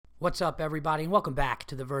What's up, everybody, and welcome back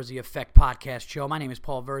to the Verzi Effect Podcast Show. My name is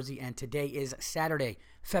Paul Verzi, and today is Saturday,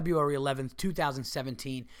 February 11th,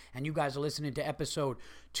 2017, and you guys are listening to episode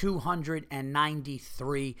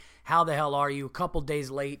 293. How the hell are you? A couple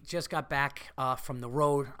days late. Just got back from the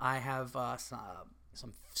road. I have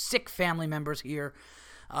some sick family members here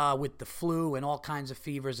with the flu and all kinds of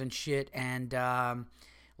fevers and shit, and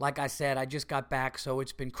like I said, I just got back, so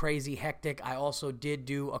it's been crazy hectic. I also did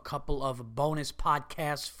do a couple of bonus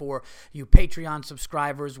podcasts for you Patreon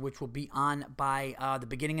subscribers, which will be on by the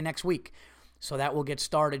beginning of next week. So that will get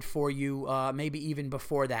started for you maybe even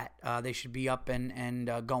before that. They should be up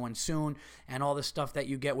and going soon. And all the stuff that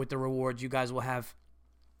you get with the rewards, you guys will have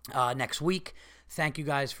next week. Thank you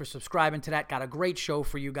guys for subscribing to that. Got a great show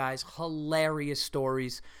for you guys. Hilarious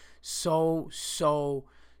stories. So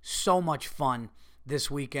much fun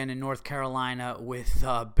this weekend in North Carolina with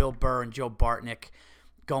Bill Burr and Joe Bartnick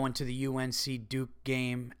going to the UNC Duke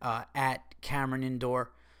game at Cameron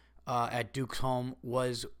Indoor at Duke's home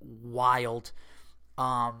was wild.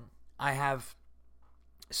 I have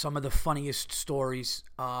some of the funniest stories.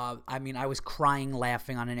 I was crying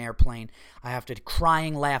laughing on an airplane. I have to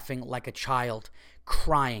crying laughing like a child.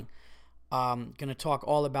 Crying. Going to talk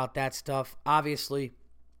all about that stuff. Obviously,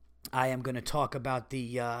 I am going to talk about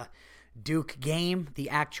the Duke game, the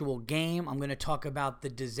actual game. I'm going to talk about the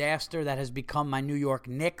disaster that has become my New York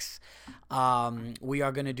Knicks. We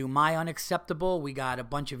are going to do my unacceptable. We got a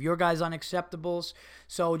bunch of your guys' unacceptables.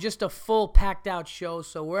 So just a full packed out show.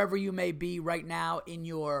 So wherever you may be right now in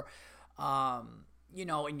your, in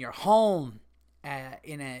your home, at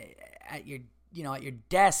your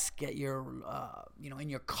desk, at your, in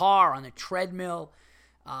your car, on a treadmill,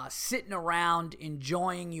 sitting around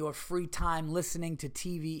enjoying your free time listening to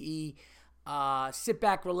TVE. Sit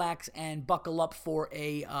back, relax, and buckle up for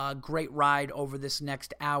a great ride over this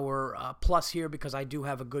next hour plus here, because I do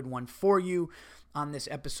have a good one for you on this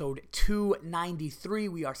episode 293.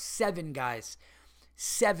 We are 7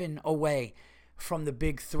 away from the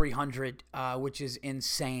big 300, which is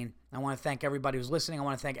insane. I want to thank everybody who's listening. I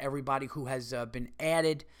want to thank everybody who has been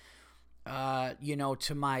added, to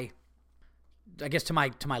my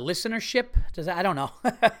listenership. I don't know.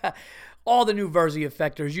 All the new Verzi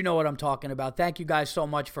Effectors, you know what I'm talking about. Thank you guys so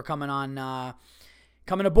much for coming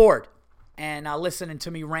aboard and listening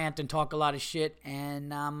to me rant and talk a lot of shit.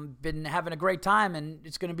 And been having a great time, and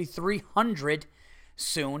it's going to be 300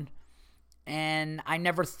 soon. And I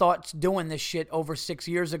never thought doing this shit over 6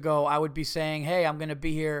 years ago I would be saying, hey, I'm going to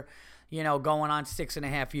be here, going on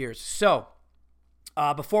 6.5 years. So,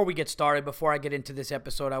 before we get started, before I get into this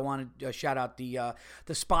episode, I want to shout out the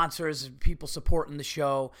sponsors, people supporting the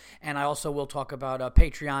show, and I also will talk about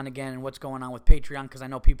Patreon again and what's going on with Patreon, because I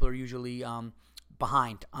know people are usually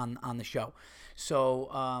behind on the show. So,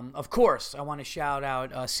 of course, I want to shout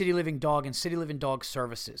out City Living Dog and City Living Dog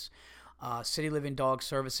Services. City Living Dog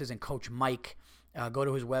Services and Coach Mike. Go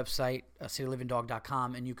to his website,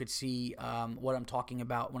 citylivingdog.com, and you could see what I'm talking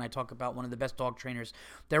about when I talk about one of the best dog trainers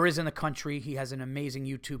there is in the country. He has an amazing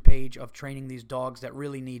YouTube page of training these dogs that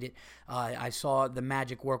really need it. I saw the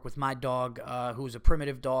magic work with my dog, who's a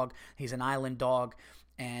primitive dog. He's an island dog,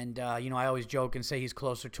 and, I always joke and say he's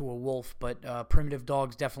closer to a wolf, but primitive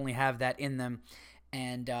dogs definitely have that in them.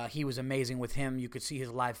 And he was amazing with him. You could see his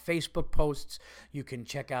live Facebook posts. You can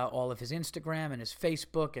check out all of his Instagram and his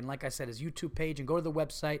Facebook. And like I said, his YouTube page. And go to the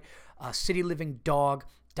website,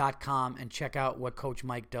 citylivingdog.com, and check out what Coach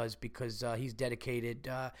Mike does, because he's dedicated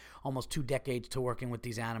almost 2 decades to working with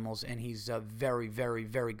these animals. And he's very, very,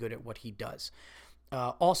 very good at what he does.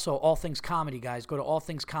 Also, All Things Comedy, guys. Go to All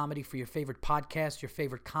Things Comedy for your favorite podcasts, your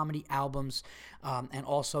favorite comedy albums, and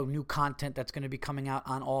also new content that's going to be coming out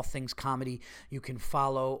on All Things Comedy. You can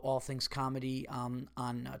follow All Things Comedy on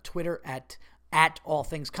Twitter at All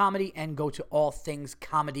Things Comedy, and go to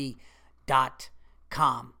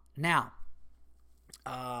allthingscomedy.com. Now,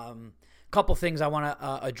 a couple things I want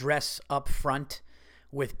to address up front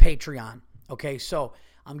with Patreon. Okay, so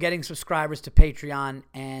I'm getting subscribers to Patreon,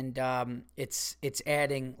 and it's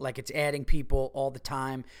adding people all the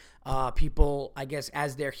time. People, I guess,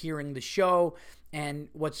 as they're hearing the show. And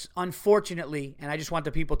what's unfortunately, and I just want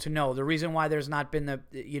the people to know, the reason why there's not been I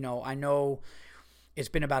know it's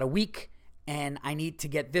been about a week, and I need to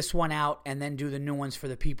get this one out and then do the new ones for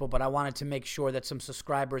the people, but I wanted to make sure that some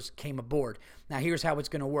subscribers came aboard. Now, here's how it's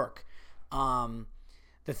going to work.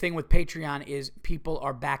 The thing with Patreon is people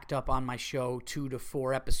are backed up on my show 2 to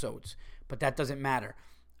 4 episodes, but that doesn't matter.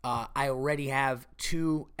 I already have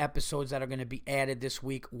 2 episodes that are going to be added this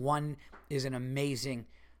week. One is an amazing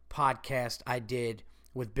podcast I did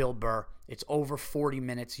with Bill Burr. It's over 40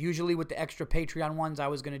 minutes. Usually with the extra Patreon ones, I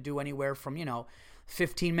was going to do anywhere from,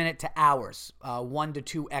 15-minute to hours, 1 to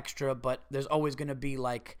 2 extra, but there's always going to be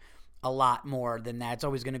like a lot more than that. It's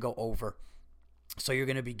always going to go over. So you're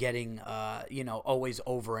going to be getting, always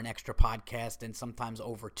over an extra podcast and sometimes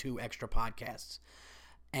over 2 extra podcasts.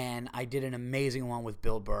 And I did an amazing one with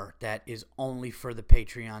Bill Burr that is only for the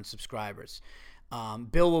Patreon subscribers.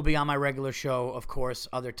 Bill will be on my regular show, of course,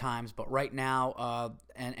 other times, but right now,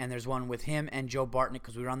 and there's one with him and Joe Bartnick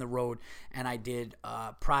because we were on the road, and I did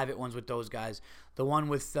private ones with those guys. The one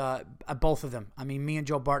with both of them. I mean, me and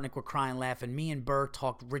Joe Bartnick were crying, laughing. Me and Burr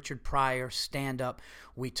talked Richard Pryor, stand-up.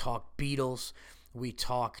 We talked Beatles. We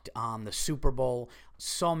talked the Super Bowl.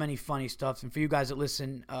 So many funny stuff. And for you guys that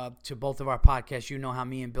listen to both of our podcasts, you know how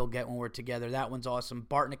me and Bill get when we're together. That one's awesome.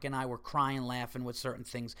 Bartnick and I were crying, laughing with certain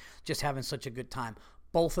things, just having such a good time.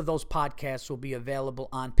 Both of those podcasts will be available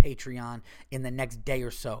on Patreon in the next day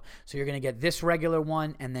or so. So you're going to get this regular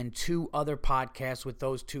one and then 2 other podcasts with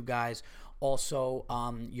those 2 guys. Also,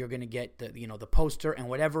 you're going to get the poster and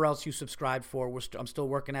whatever else you subscribe for. I'm still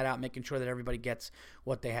working that out, making sure that everybody gets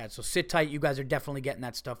what they had. So sit tight. You guys are definitely getting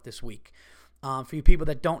that stuff this week. For you people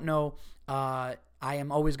that don't know, I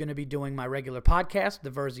am always going to be doing my regular podcast, The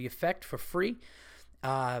Verzi Effect, for free.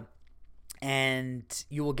 And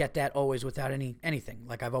you will get that always without anything,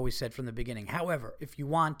 like I've always said from the beginning. However, if you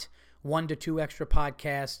want 1 to 2 extra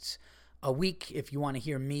podcasts a week, if you want to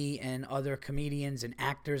hear me and other comedians and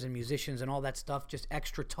actors and musicians and all that stuff, just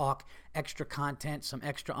extra talk, extra content, some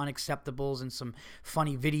extra unacceptables and some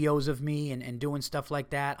funny videos of me and doing stuff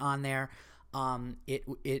like that on there, it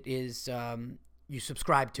is you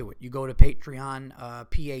subscribe to it. You go to Patreon,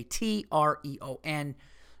 Patreon.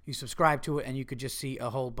 You subscribe to it, and you could just see a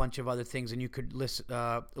whole bunch of other things, and you could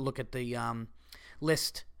look at the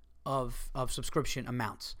list of subscription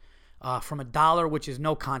amounts. From $1, which is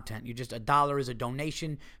no content. $1 is a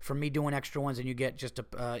donation for me doing extra ones, and you get just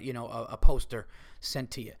a poster sent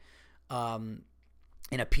to you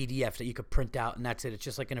in a PDF that you could print out, and that's it. It's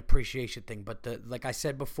just like an appreciation thing. But like I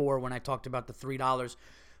said before, when I talked about the $3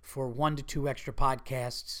 for 1 to 2 extra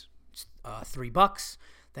podcasts, $3.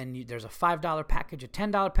 Then there's a $5 package, a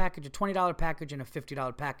 $10 package, a $20 package, and a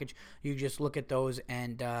 $50 package. You just look at those,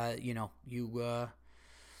 and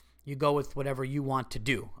you go with whatever you want to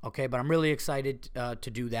do, okay? But I'm really excited to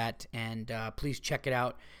do that, and please check it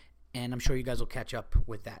out, and I'm sure you guys will catch up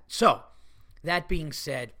with that. So, that being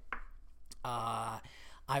said, I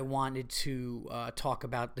wanted to talk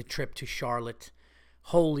about the trip to Charlotte.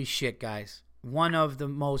 Holy shit, guys. One of the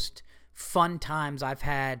most fun times I've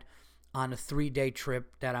had on a 3-day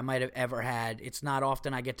trip that I might have ever had. It's not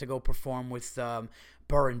often I get to go perform with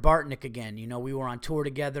Burr and Bartnick again. You know, we were on tour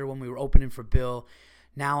together when we were opening for Bill.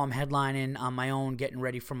 Now I'm headlining on my own, getting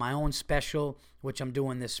ready for my own special, which I'm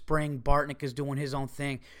doing this spring. Bartnick is doing his own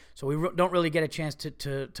thing. So we don't really get a chance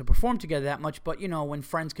to perform together that much. But, you know, when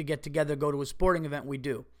friends could get together, go to a sporting event, we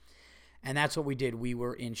do. And that's what we did. We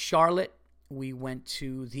were in Charlotte. We went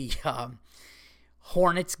to the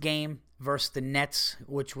Hornets game versus the Nets,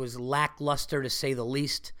 which was lackluster to say the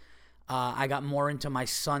least. I got more into my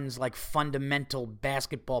son's fundamental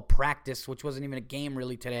basketball practice, which wasn't even a game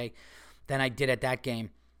really today, than I did at that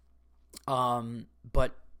game.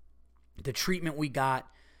 But the treatment we got,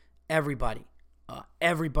 everybody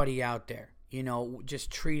out there,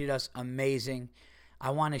 just treated us amazing.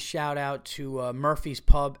 I want to shout out to Murphy's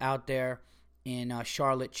Pub out there in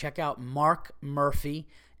Charlotte. Check out Mark Murphy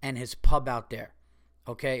and his pub out there.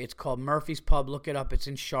 Okay, it's called Murphy's Pub. Look it up. It's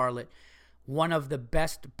in Charlotte. One of the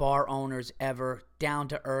best bar owners ever. Down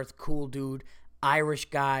to earth, cool dude, Irish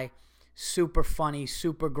guy, super funny,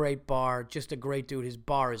 super great bar. Just a great dude. His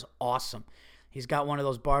bar is awesome. He's got one of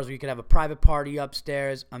those bars where you could have a private party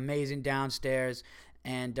upstairs, amazing downstairs,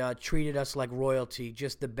 and treated us like royalty.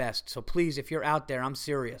 Just the best. So please, if you're out there, I'm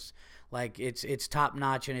serious. It's top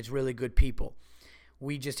notch and it's really good people.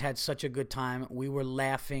 We just had such a good time. We were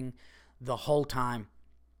laughing the whole time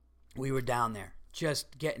we were down there,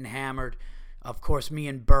 just getting hammered. Of course, me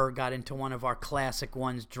and Burr got into one of our classic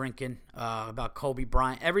ones, drinking about Kobe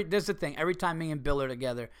Bryant. There's the thing. Every time me and Bill are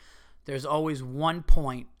together, there's always one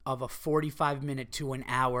point of a 45-minute to an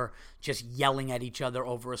hour just yelling at each other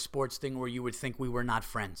over a sports thing where you would think we were not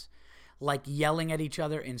friends. Yelling at each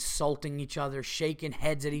other, insulting each other, shaking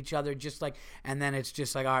heads at each other, and then it's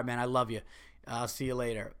just all right, man, I love you. I'll see you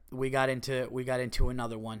later. We got into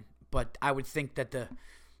another one. But I would think that the,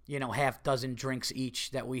 half dozen drinks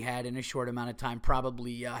each that we had in a short amount of time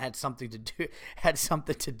probably had something to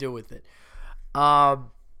do with it. Oh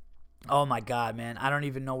my God, man! I don't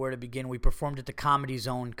even know where to begin. We performed at the Comedy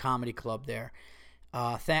Zone Comedy Club there.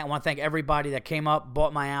 I want to thank everybody that came up,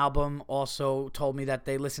 bought my album, also told me that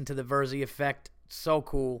they listened to the Verzi Effect. So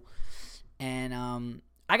cool. And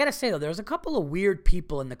I got to say, though, there was a couple of weird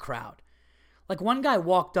people in the crowd. Like, one guy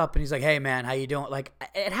walked up and he's like, hey, man, how you doing? Like,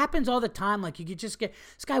 it happens all the time. Like, you could just get,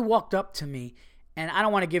 this guy walked up to me, and I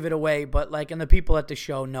don't want to give it away, but, like, and the people at the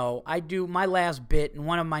show know, I do my last bit, and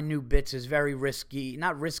one of my new bits is very risky.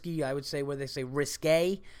 Not risky, I would say, where they say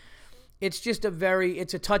risque. It's just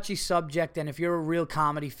it's a touchy subject, and if you're a real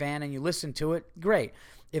comedy fan and you listen to it, great.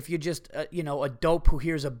 If you're just, a dope who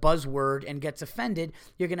hears a buzzword and gets offended,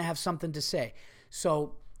 you're going to have something to say.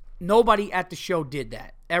 So nobody at the show did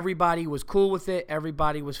that. Everybody was cool with it.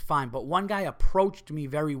 Everybody was fine. But one guy approached me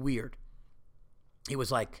very weird. He was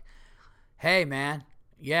like, hey, man,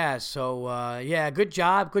 yeah, so, good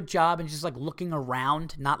job. And just, like, looking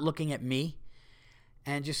around, not looking at me.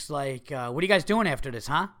 And just like, what are you guys doing after this,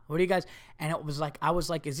 huh? What are you guys? And it was like, I was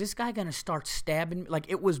like, is this guy going to start stabbing me? Like,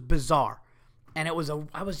 it was bizarre. And I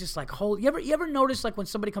was just like, holy, you ever notice, like, when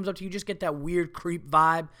somebody comes up to you, you just get that weird creep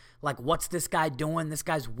vibe? Like, what's this guy doing? This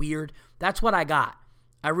guy's weird. That's what I got.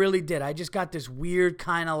 I really did. I just got this weird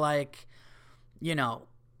kind of like,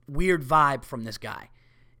 weird vibe from this guy.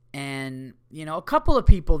 And, a couple of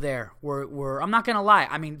people there were, I'm not going to lie,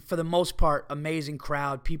 I mean, for the most part, amazing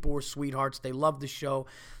crowd. People were sweethearts. They loved the show.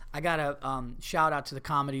 I got a shout out to the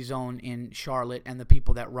Comedy Zone in Charlotte and the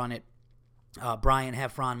people that run it. Brian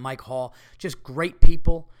Heffron, Mike Hall, just great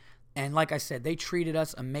people. And like I said, they treated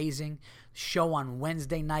us amazing. Show on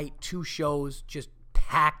Wednesday night, 2 shows, just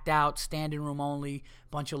packed out, standing room only.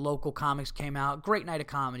 Bunch of local comics came out. Great night of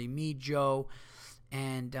comedy. Me, Joe,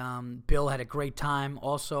 and Bill had a great time.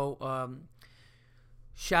 Also,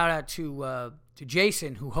 shout out to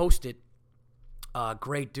Jason, who hosted.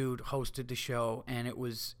 Great dude, hosted the show, and it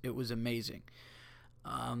was amazing.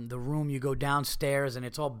 The room, you go downstairs, and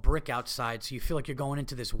it's all brick outside, so you feel like you're going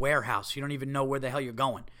into this warehouse. You don't even know where the hell you're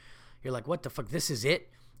going. You're like, what the fuck? This is it?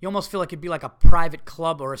 You almost feel like it'd be like a private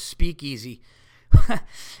club or a speakeasy.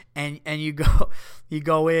 and you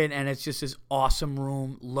go in, and it's just this awesome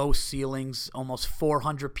room, low ceilings, almost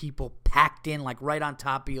 400 people packed in, like right on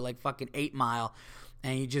top of you, like fucking 8 Mile,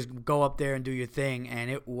 and you just go up there and do your thing, and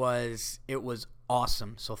it was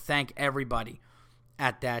awesome. So thank everybody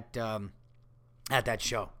at that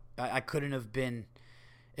show. It couldn't have been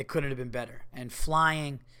better. And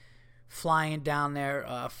flying down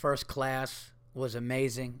there, first class, was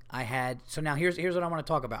amazing. So now here's what I want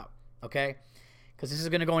to talk about, okay? Because this is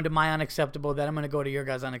going to go into my unacceptable, then I'm going to go to your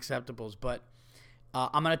guys' unacceptables. But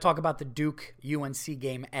I'm going to talk about the Duke-UNC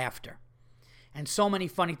game after. And so many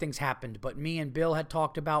funny things happened, but me and Bill had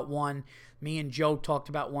talked about one. Me and Joe talked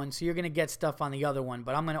about one. So you're going to get stuff on the other one,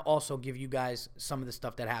 but I'm going to also give you guys some of the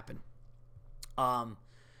stuff that happened.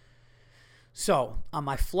 So on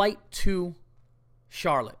my flight to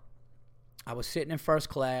Charlotte, I was sitting in first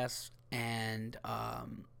class, and, I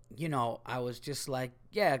was just like,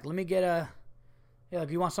 yeah, let me get like,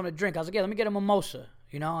 you want something to drink? I was like, yeah, let me get a mimosa,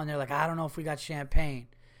 and they're like, I don't know if we got champagne.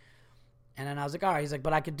 And then I was like, all right. He's like,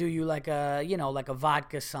 but I could do you like a, like a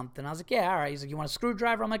vodka something. I was like, yeah, all right. He's like, you want a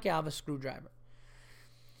screwdriver? I'm like, yeah, I'll have a screwdriver.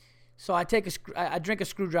 So I drink a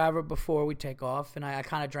screwdriver before we take off, and I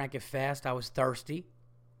kind of drank it fast. I was thirsty.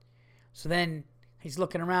 So then he's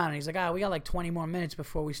looking around, and he's like, we got like 20 more minutes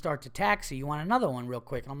before we start to taxi. You want another one real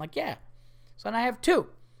quick? And I'm like, yeah. So then I have 2.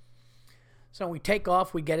 So we take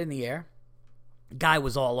off. We get in the air. Guy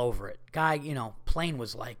was all over it. Plane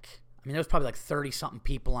was like, there was probably like 30-something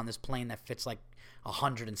people on this plane that fits like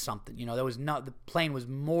 100 and something. The plane was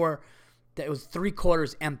it was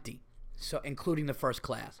 3/4 empty, so including the first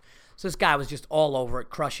class. So this guy was just all over it,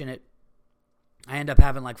 crushing it. I end up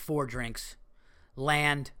having like 4 drinks,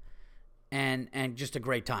 land, and just a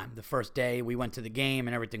great time. The first day we went to the game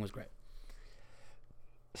and everything was great.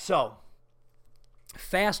 So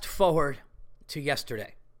fast forward to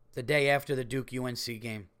yesterday, the day after the Duke-UNC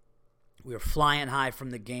game. We were flying high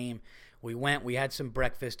from the game. We had some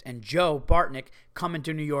breakfast, and Joe Bartnick coming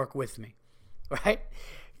to New York with me, right?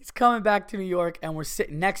 He's coming back to New York, and we're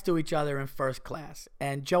sitting next to each other in first class.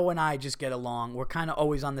 And Joe and I just get along. We're kind of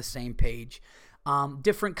always on the same page.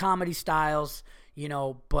 Different comedy styles,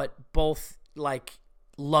 but both, like,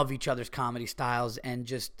 love each other's comedy styles, and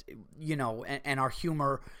just, and our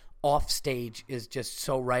humor off stage is just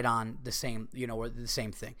so right on the same, we're the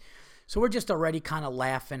same thing. So we're just already kind of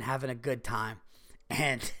laughing, having a good time.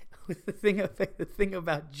 And the thing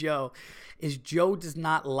about Joe is Joe does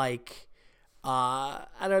not like, I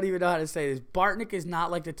don't even know how to say this. Bartnick is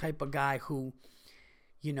not like the type of guy who,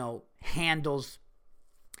 handles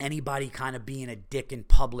anybody kind of being a dick in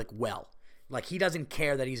public well. Like, he doesn't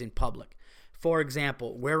care that he's in public. For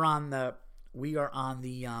example, we are on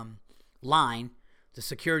the line, the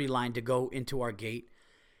security line to go into our gate.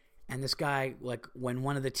 And this guy, like, when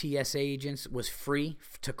one of the TSA agents was free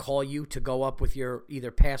to call you to go up with your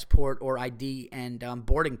either passport or ID and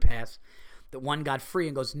boarding pass, the one got free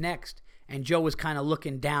and goes, next. And Joe was kind of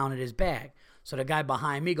looking down at his bag. So the guy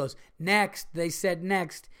behind me goes, next. They said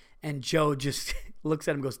next. And Joe just looks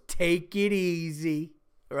at him and goes, take it easy,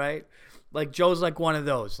 right? Like, Joe's like one of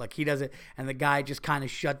those. Like, he doesn't. And the guy just kind of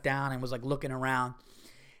shut down and was, like, looking around.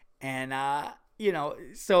 And,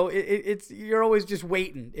 so it's you're always just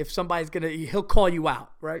waiting. If somebody's he'll call you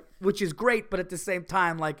out, right? Which is great, but at the same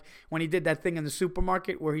time, like when he did that thing in the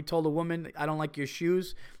supermarket where he told a woman, I don't like your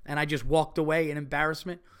shoes, and I just walked away in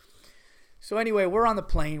embarrassment. So anyway, we're on the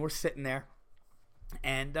plane, we're sitting there,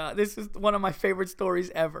 and this is one of my favorite stories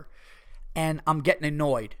ever. And I'm getting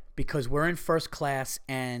annoyed because we're in first class,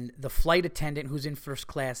 and the flight attendant who's in first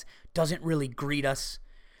class doesn't really greet us.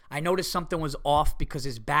 I noticed something was off because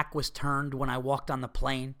his back was turned when I walked on the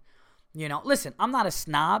plane. Listen, I'm not a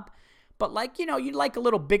snob, but you'd like a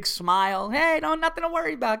little big smile. Hey, nothing to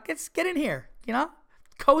worry about. Get in here,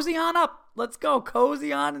 cozy on up. Let's go,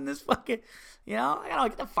 cozy on in this fucking,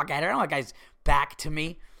 get the fuck out of here. I don't want guys back to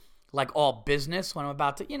me like all business when I'm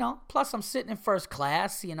about to, plus I'm sitting in first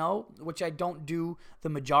class, which I don't do the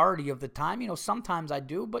majority of the time. Sometimes I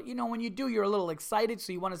do, but when you do, you're a little excited.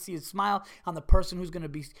 So you want to see a smile on the person who's going to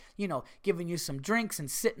be, giving you some drinks and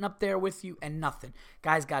sitting up there with you, and nothing.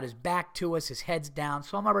 Guy's got his back to us, his head's down.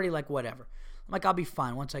 So I'm already like, whatever. I'm like, I'll be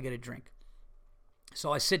fine once I get a drink.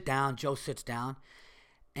 So I sit down, Joe sits down,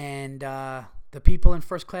 and the people in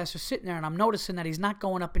first class are sitting there, and I'm noticing that he's not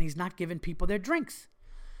going up and he's not giving people their drinks.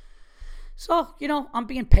 So, I'm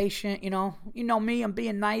being patient, me, I'm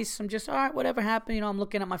being nice. I'm just, all right, whatever happened, I'm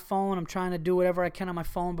looking at my phone. I'm trying to do whatever I can on my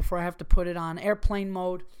phone before I have to put it on airplane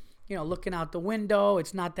mode, looking out the window.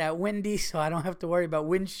 It's not that windy, so I don't have to worry about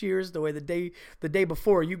wind shears the way the day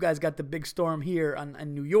before you guys got the big storm here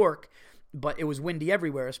in New York, but it was windy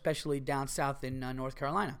everywhere, especially down south in North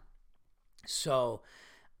Carolina. So,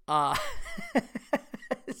 so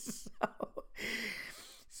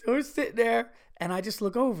we're sitting there. And I just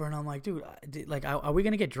look over and I'm like, dude, are we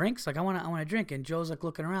going to get drinks? Like, I want to drink. And Joe's like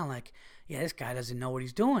looking around like, yeah, this guy doesn't know what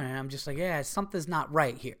he's doing. And I'm just like, yeah, something's not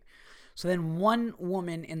right here. So then one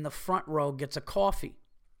woman in the front row gets a coffee.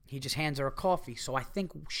 He just hands her a coffee. So I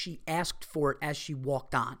think she asked for it as she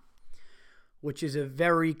walked on, which is a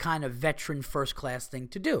very kind of veteran first class thing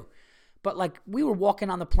to do. But like, we were walking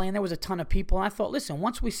on the plane. There was a ton of people. And I thought, listen,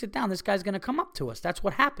 once we sit down, this guy's going to come up to us. That's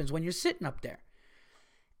what happens when you're sitting up there.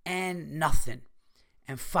 And nothing.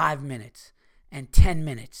 And 5 minutes, and 10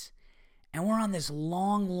 minutes, and we're on this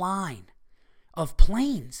long line of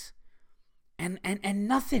planes, and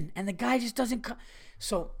nothing, and the guy just doesn't come.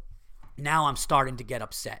 So now I'm starting to get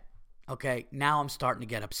upset. Okay, now I'm starting to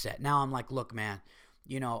get upset. Now I'm like, look, man,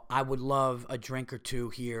 I would love a drink or two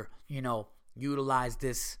here. Utilize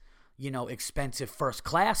this, expensive first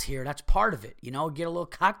class here. That's part of it. Get a little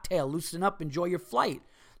cocktail, loosen up, enjoy your flight.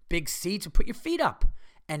 Big seats, and put your feet up,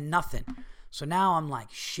 and nothing. So now I'm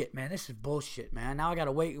like, shit, man, this is bullshit, man. Now I got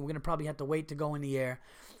to wait. We're going to probably have to wait to go in the air.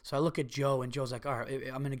 So I look at Joe, and Joe's like, all right,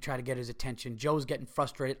 I'm going to try to get his attention. Joe's getting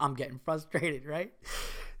frustrated. I'm getting frustrated, right?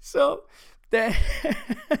 So then,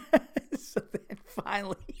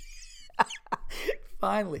 finally,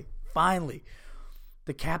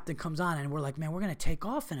 the captain comes on, and we're like, man, we're going to take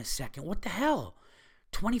off in a second. What the hell?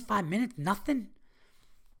 25 minutes, nothing?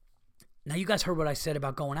 Now, you guys heard what I said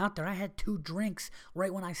about going out there. I had 2 drinks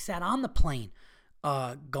right when I sat on the plane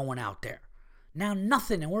going out there. Now,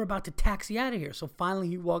 nothing, and we're about to taxi out of here. So finally,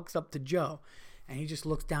 he walks up to Joe, and he just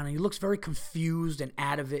looks down, and he looks very confused and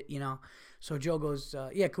out of it, So Joe goes,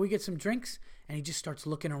 yeah, can we get some drinks? And he just starts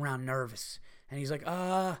looking around nervous. And he's like,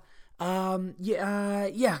 yeah, what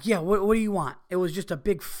do you want? It was just a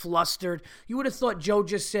big flustered. You would have thought Joe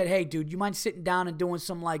just said, hey, dude, you mind sitting down and doing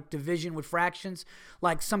some, like, division with fractions?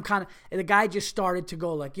 Like, some kind of, and the guy just started to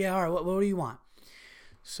go, like, yeah, all right, what do you want?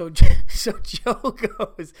 So Joe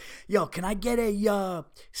goes, yo, can I get a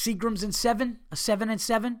Seagram's and 7? A 7 and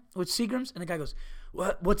 7 with Seagram's? And the guy goes,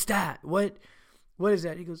 what's that? What is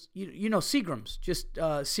that? He goes, you know Seagram's, just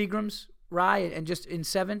Seagram's rye and just in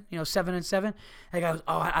 7, 7 and 7. And the guy goes,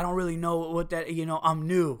 oh, I don't really know what that, I'm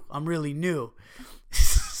new. I'm really new.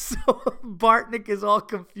 So Bartnick is all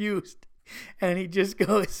confused. And he just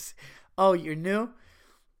goes, oh, you're new?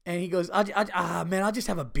 And he goes, man, I'll just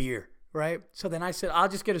have a beer. Right? So then I said, I'll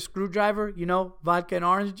just get a screwdriver, vodka and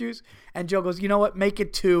orange juice. And Joe goes, you know what? Make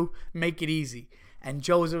it 2. Make it easy. And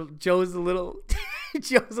Joe's a little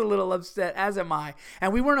Joe's a little upset, as am I.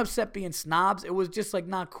 And we weren't upset being snobs. It was just like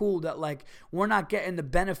not cool that like we're not getting the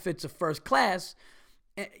benefits of first class,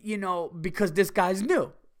 because this guy's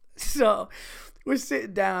new. So we're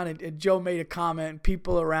sitting down, and Joe made a comment, and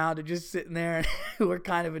people around are just sitting there and who were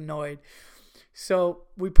kind of annoyed. So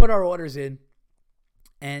we put our orders in,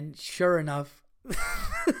 and sure enough,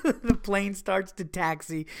 the plane starts to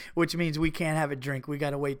taxi, which means we can't have a drink. We got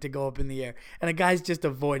to wait to go up in the air. And the guy's just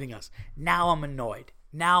avoiding us. Now I'm annoyed.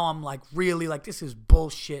 Now I'm like, really, like, this is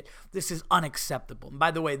bullshit. This is unacceptable. And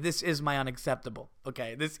by the way, this is my unacceptable.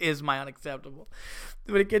 Okay, this is my unacceptable.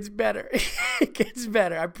 But it gets better. It gets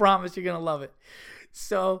better. I promise you're going to love it.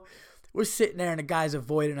 So we're sitting there, and the guy's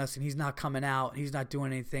avoiding us, and he's not coming out. He's not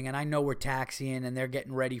doing anything. And I know we're taxiing, and they're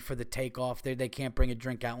getting ready for the takeoff. They can't bring a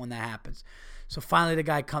drink out when that happens. So finally the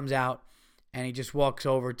guy comes out, and he just walks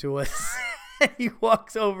over to us. He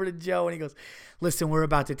walks over to Joe, and he goes, listen, we're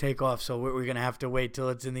about to take off, so we're going to have to wait till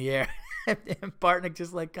it's in the air. And Bartnick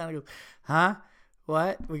just like kind of goes, huh?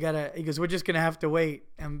 What? He goes, we're just going to have to wait.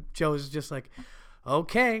 And Joe's just like,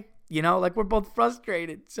 okay. You know, like, we're both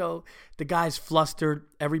frustrated. So the guy's flustered.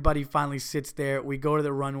 Everybody finally sits there. We go to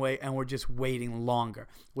the runway, and we're just waiting longer,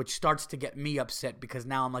 which starts to get me upset because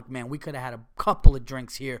now I'm like, man, we could have had a couple of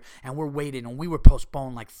drinks here, and we're waiting, and we were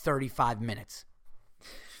postponed like 35 minutes.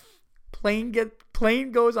 Plane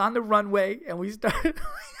goes on the runway, and we start.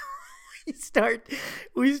 This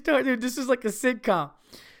is like a sitcom.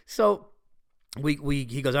 So he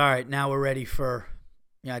goes, all right, now we're ready for.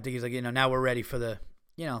 Yeah, I think he's like, now we're ready for the,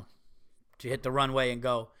 to hit the runway and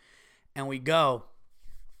go. And we go,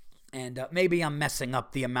 and maybe I'm messing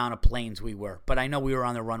up the amount of planes we were, but I know we were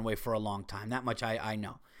on the runway for a long time. That much I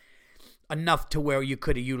know. Enough to where you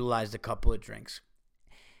could have utilized a couple of drinks.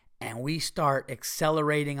 And we start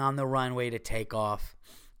accelerating on the runway to take off,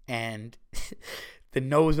 and the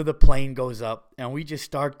nose of the plane goes up, and we just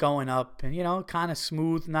start going up, and, kind of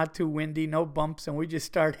smooth, not too windy, no bumps, and we just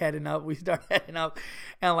start heading up.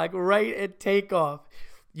 And like right at takeoff,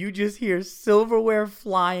 you just hear silverware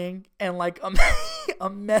flying, and like a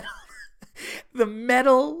metal, the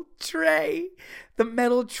metal tray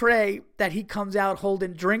that he comes out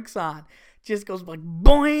holding drinks on just goes like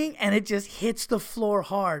boing, and it just hits the floor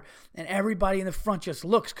hard, and everybody in the front just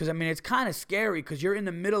looks, because it's kind of scary, because you're in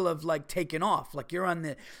the middle of like taking off, like you're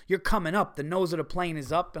coming up, the nose of the plane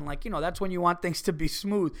is up, and like that's when you want things to be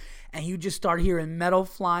smooth, and you just start hearing metal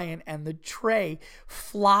flying, and the tray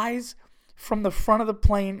flies from the front of the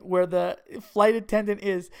plane where the flight attendant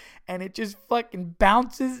is, and it just fucking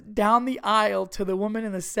bounces down the aisle to the woman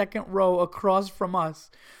in the second row across from us,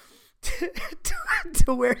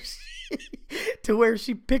 to where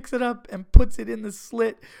she picks it up and puts it in the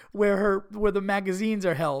slit where the magazines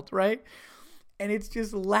are held, right? And it's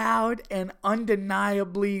just loud and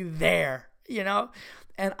undeniably there,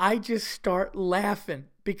 and I just start laughing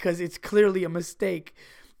because it's clearly a mistake.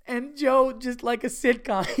 And Joe, just like a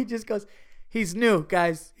sitcom, he just goes, he's new,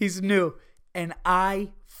 guys, he's new. And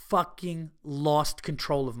I fucking lost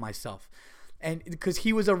control of myself. And because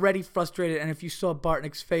he was already frustrated, and if you saw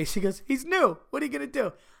Bartnick's face, he goes, he's new, what are you going to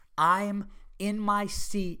do? I'm in my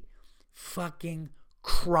seat fucking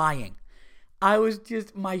crying. I was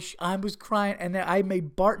crying, and then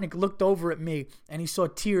Bartnick looked over at me, and he saw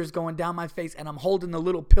tears going down my face, and I'm holding the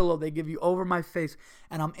little pillow they give you over my face,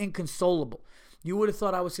 and I'm inconsolable. You would have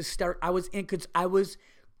thought I was hysterical. I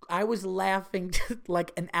was laughing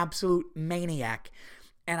like an absolute maniac.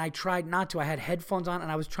 And I tried not to. I had headphones on,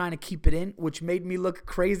 and I was trying to keep it in, which made me look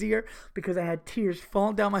crazier because I had tears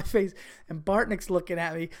falling down my face. And Bartnick's looking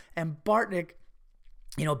at me, and Bartnick's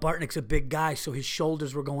a big guy, so his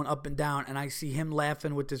shoulders were going up and down, and I see him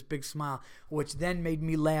laughing with this big smile, which then made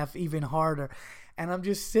me laugh even harder. And I'm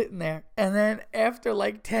just sitting there, and then after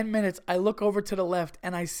like 10 minutes, I look over to the left,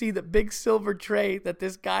 and I see the big silver tray that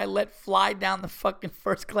this guy let fly down the fucking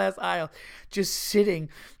first class aisle, just sitting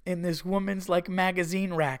in this woman's like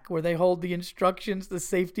magazine rack where they hold the instructions, the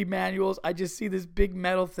safety manuals. I just see this big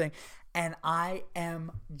metal thing, and I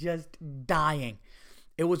am just dying.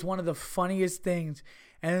 It was one of the funniest things.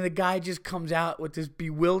 And then the guy just comes out with this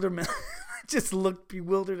bewilderment, just looked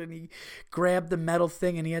bewildered, and he grabbed the metal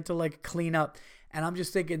thing, and he had to like clean up. And I'm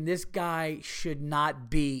just thinking, this guy should not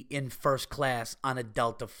be in first class on a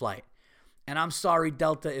Delta flight. And I'm sorry,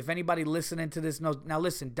 Delta, if anybody listening to this knows. Now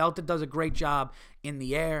listen, Delta does a great job in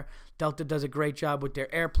the air. Delta does a great job with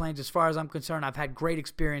their airplanes. As far as I'm concerned, I've had great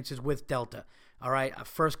experiences with Delta. All right,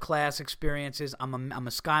 first class experiences. I'm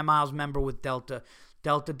a Sky Miles member with Delta.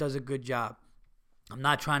 Delta does a good job. I'm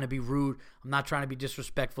not trying to be rude. I'm not trying to be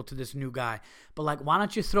disrespectful to this new guy. But, like, why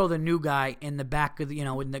don't you throw the new guy in the back of the,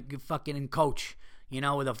 in the fucking coach,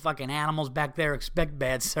 with the fucking animals back there, expect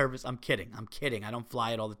bad service. I'm kidding. I don't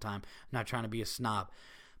fly it all the time. I'm not trying to be a snob.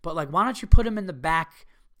 But, like, why don't you put him in the back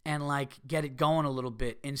and, like, get it going a little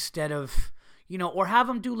bit instead of, or have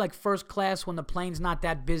them do like first class when the plane's not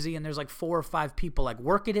that busy and there's like 4 or 5 people. Like,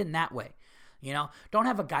 work it in that way. Don't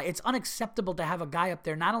have a guy. It's unacceptable to have a guy up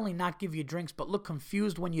there not only not give you drinks, but look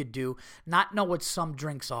confused when you do, not know what some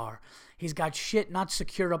drinks are. He's got shit not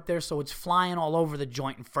secure up there, so it's flying all over the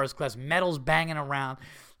joint in first class. Metal's banging around.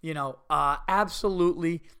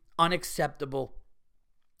 Absolutely unacceptable.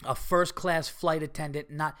 A first class flight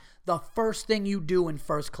attendant, not the first thing you do in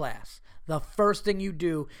first class. The first thing you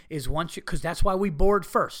do is because that's why we board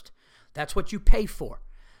first. That's what you pay for.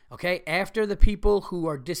 Okay, after the people who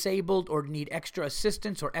are disabled or need extra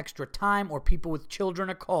assistance or extra time or people with children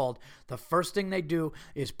are called, the first thing they do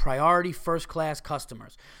is priority first class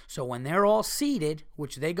customers. So when they're all seated,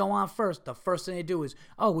 which they go on first, the first thing they do is,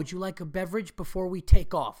 would you like a beverage before we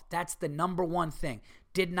take off? That's the number one thing.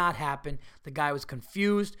 Did not happen. The guy was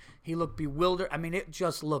confused. He looked bewildered. I mean, it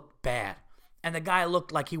just looked bad. And the guy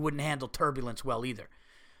looked like he wouldn't handle turbulence well either.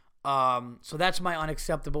 So that's my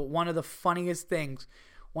unacceptable. One of the funniest things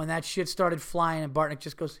when that shit started flying and Bartnick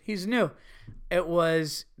just goes, he's new.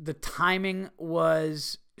 The timing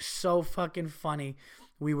was so fucking funny.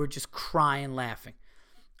 We were just crying laughing.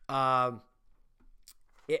 I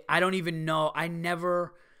don't even know. I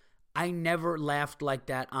never laughed like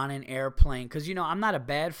that on an airplane because, I'm not a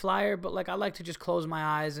bad flyer, but like I like to just close my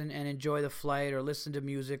eyes and enjoy the flight or listen to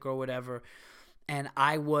music or whatever. And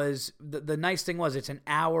the nice thing was it's an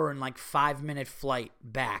hour and like 5-minute flight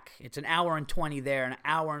back. It's an hour and 20 there, an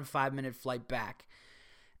hour and 5-minute flight back.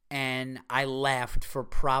 And I laughed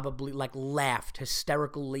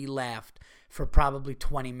hysterically laughed for probably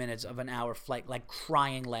 20 minutes of an hour flight, like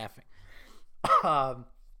crying, laughing.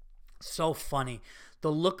 So funny.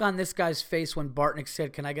 The look on this guy's face when Bartnick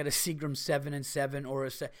said, "Can I get a Seagram 7 and 7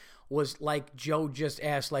 was like Joe just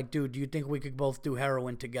asked, like, dude, do you think we could both do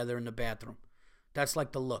heroin together in the bathroom? That's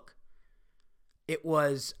like the look. It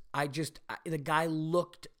was, the guy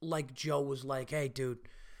looked like Joe was like, hey, dude,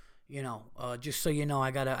 just so you know,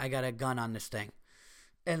 I got a gun on this thing.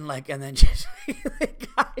 And then just, the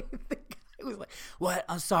guy was like, what?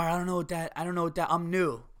 I'm sorry, I don't know what that, I'm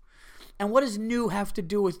new. And what does new have to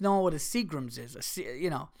do with knowing what a Seagrams is?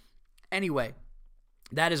 Anyway,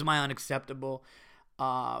 that is my unacceptable.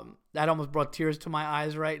 That almost brought tears to my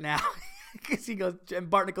eyes right now. Because he goes, and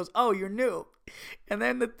Bartnick goes, oh, you're new. And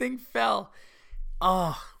then the thing fell.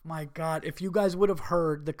 Oh, my God. If you guys would have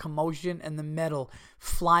heard the commotion and the metal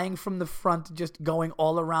flying from the front, just going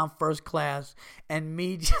all around first class, and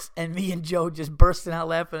me and Joe just bursting out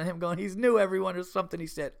laughing at him going, he's new, everyone, or something he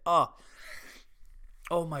said. Oh,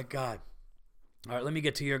 my God. All right, let me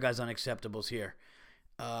get to your guys' unacceptables here.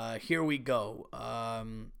 Here we go.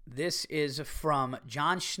 This is from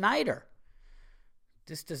John Schneider.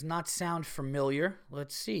 This does not sound familiar.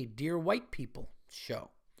 Let's see. Dear White People show.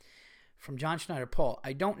 From John Schneider. Paul,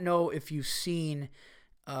 I don't know if you've seen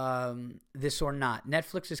this or not.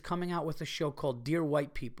 Netflix is coming out with a show called Dear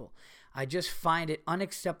White People. I just find it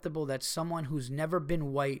unacceptable that someone who's never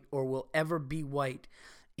been white or will ever be white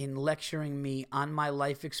in lecturing me on my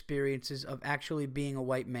life experiences of actually being a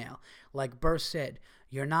white male. Like Burr said,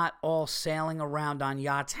 you're not all sailing around on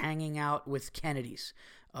yachts hanging out with Kennedys.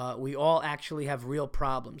 We all actually have real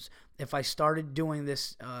problems. If I started doing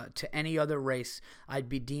this to any other race, I'd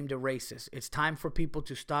be deemed a racist. It's time for people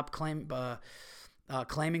to stop claiming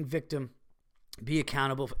victim, be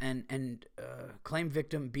accountable, and claim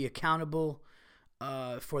victim, be accountable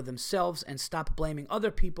for themselves, and stop blaming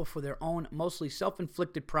other people for their own, mostly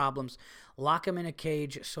self-inflicted problems. Lock them in a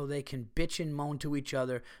cage so they can bitch and moan to each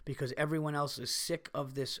other because everyone else is sick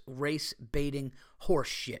of this race-baiting horse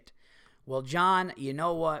shit. Well, John, you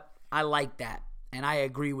know what? I like that, and I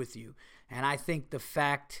agree with you. And I think the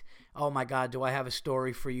fact, oh my God, do I have a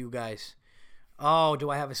story for you guys? Oh,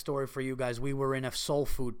 do I have a story for you guys? We were in a soul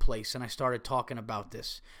food place, and I started talking about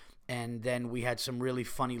this. And then we had some really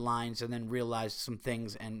funny lines and then realized some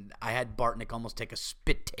things, and I had Bartnick almost take a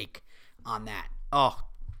spit take on that. Oh,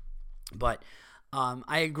 but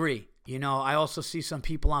I agree. I also see some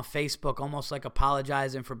people on Facebook almost like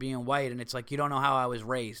apologizing for being white, and it's like, you don't know how I was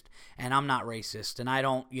raised, and I'm not racist, and I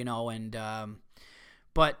don't,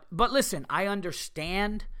 but listen, I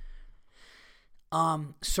understand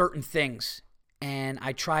certain things, and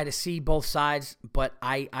I try to see both sides, but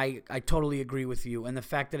I totally agree with you, and the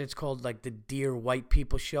fact that it's called like the Dear White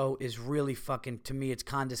People show is really fucking, to me, it's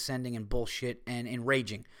condescending and bullshit and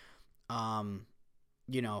enraging,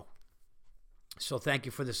 So thank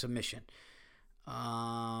you for the submission.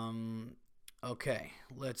 Okay,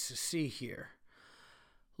 let's see here.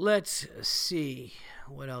 Let's see.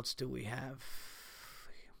 What else do we have?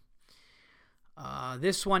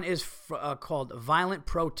 This one is called Violent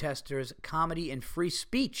Protesters, Comedy and Free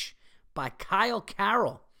Speech by Kyle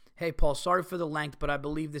Carroll. Hey, Paul, sorry for the length, but I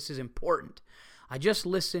believe this is important. I just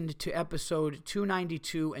listened to episode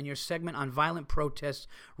 292, and your segment on violent protests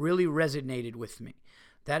really resonated with me.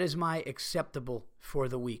 That is my acceptable for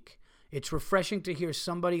the week. It's refreshing to hear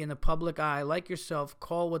somebody in the public eye like yourself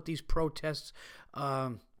call these protests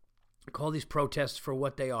for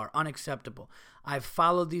what they are, unacceptable. I've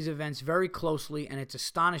followed these events very closely, and it's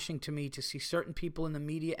astonishing to me to see certain people in the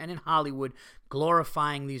media and in Hollywood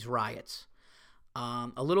glorifying these riots.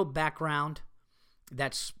 A little background,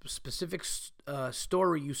 that specific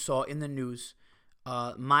story you saw in the news,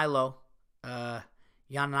 Milo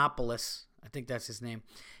Yiannopoulos, I think that's his name,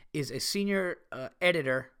 is a senior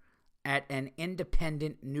editor at an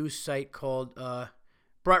independent news site called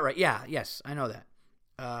Breitbart. Yes, I know that.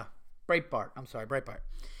 Breitbart.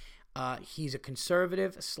 He's a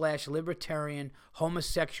conservative/libertarian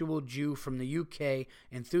homosexual Jew from the UK,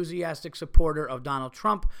 enthusiastic supporter of Donald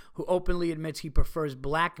Trump, who openly admits he prefers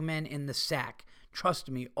black men in the sack. Trust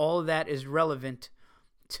me, all of that is relevant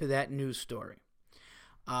to that news story.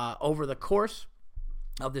 Over the course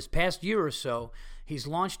of this past year or so, he's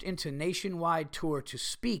launched into a nationwide tour to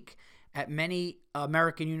speak at many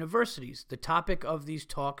American universities. The topic of these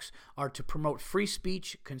talks are to promote free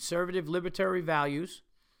speech, conservative libertarian values,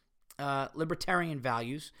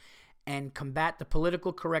 and combat the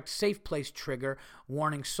political correct safe place trigger,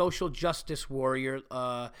 warning social justice warrior,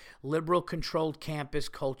 liberal-controlled campus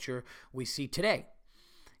culture we see today.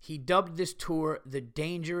 He dubbed this tour the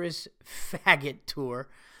Dangerous Faggot Tour.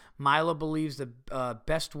 Milo believes the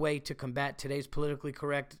best way to combat today's politically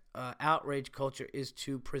correct outrage culture is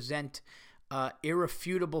to present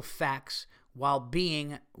irrefutable facts while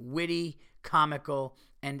being witty, comical,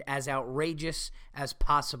 and as outrageous as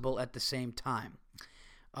possible at the same time.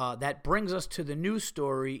 That brings us to the news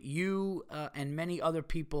story you and many other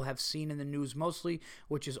people have seen in the news mostly,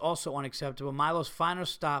 which is also unacceptable. Milo's final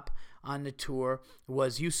stop on the tour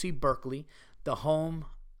was UC Berkeley, the home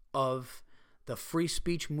of the free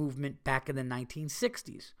speech movement back in the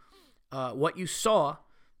 1960s. What you saw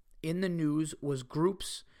in the news was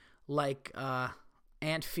groups like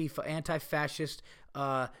Antifa, anti-fascist,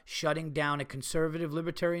 shutting down a conservative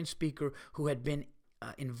libertarian speaker who had been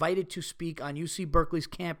invited to speak on UC Berkeley's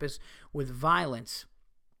campus with violence.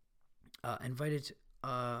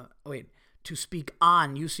 To speak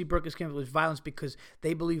on UC Berkeley's campus with violence because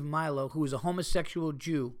they believe Milo, who is a homosexual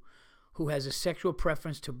Jew who has a sexual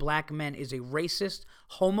preference to black men, is a racist,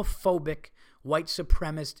 homophobic, white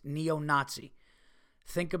supremacist neo-Nazi.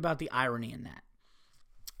 Think about the irony in that.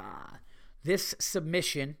 This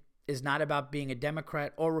submission is not about being a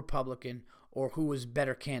Democrat or Republican or who was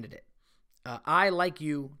better candidate. I, like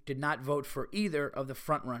you, did not vote for either of the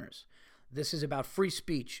frontrunners. This is about free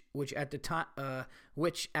speech, which at the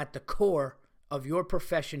core of your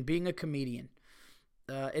profession, being a comedian,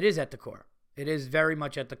 it is at the core. It is very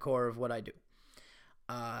much at the core of what I do.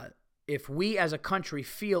 If we as a country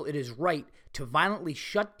feel it is right to violently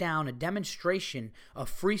shut down a demonstration of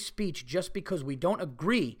free speech just because we don't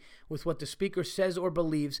agree with what the speaker says or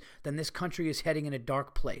believes, then this country is heading in a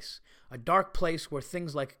dark place where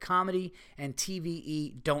things like comedy and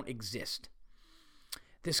TVE don't exist.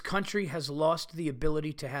 This country has lost the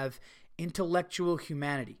ability to have intellectual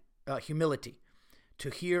humility, to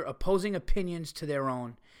hear opposing opinions to their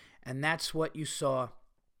own, and that's what you saw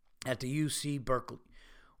at the UC Berkeley.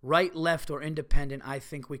 Right, left, or independent, I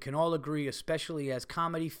think we can all agree, especially as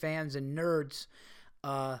comedy fans and nerds,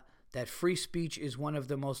 that free speech is one of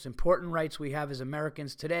the most important rights we have as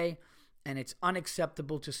Americans today, and it's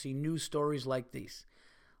unacceptable to see news stories like these.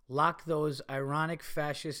 Lock those ironic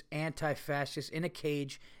fascists, anti-fascists in a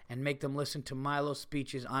cage and make them listen to Milo's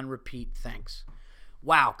speeches on repeat. Thanks.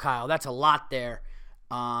 Wow, Kyle, that's a lot there.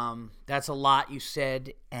 That's a lot you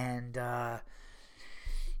said, and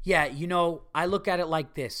yeah, I look at it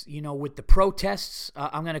like this. With the protests,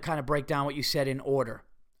 I'm going to kind of break down what you said in order.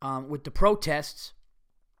 With the protests,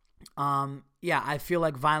 I feel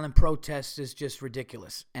like violent protests is just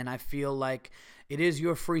ridiculous. And I feel like it is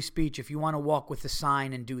your free speech if you want to walk with a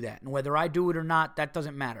sign and do that. And whether I do it or not, that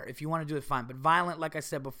doesn't matter. If you want to do it, fine. But violent, like I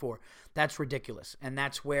said before, that's ridiculous. And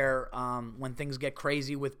that's where when things get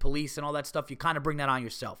crazy with police and all that stuff, you kind of bring that on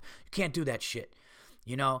yourself. You can't do that shit.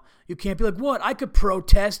 You can't be like, what? I could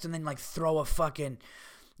protest and then like throw a fucking,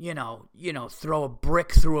 throw a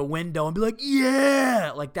brick through a window and be like,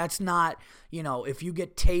 yeah. Like that's not, if you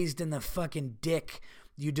get tased in the fucking dick,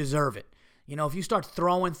 you deserve it. If you start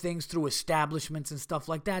throwing things through establishments and stuff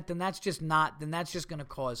like that, then that's just going to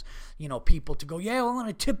cause, people to go, yeah, well, I'm going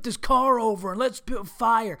to tip this car over and let's build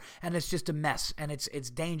fire. And it's just a mess. And it's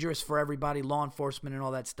dangerous for everybody, law enforcement and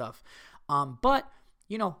all that stuff. But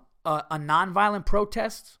a nonviolent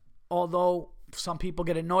protest, although some people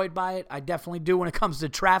get annoyed by it. I definitely do when it comes to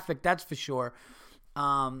traffic, that's for sure.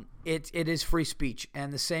 It is free speech.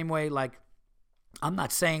 And the same way, like, I'm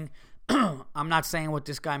not saying what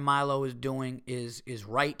this guy Milo is doing is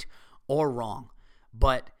right or wrong.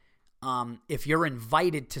 But if you're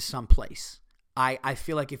invited to some place, I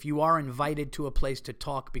feel like if you are invited to a place to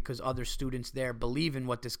talk because other students there believe in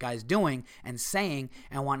what this guy's doing and saying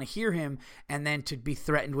and want to hear him, and then to be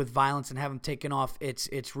threatened with violence and have him taken off,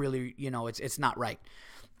 it's really, it's not right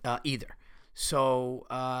either. So,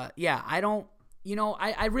 yeah,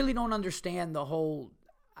 I really don't understand the whole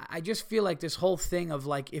 – I just feel like this whole thing of,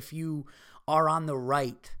 like, if you are on the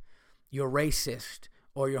right, you're racist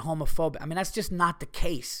or you're homophobic. I mean, that's just not the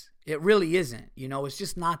case. It really isn't, it's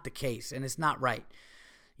just not the case, and it's not right,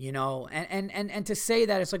 and to say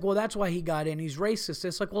that, it's like, well, that's why he got in, he's racist.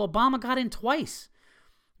 It's like, well, Obama got in twice.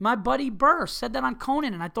 My buddy Burr said that on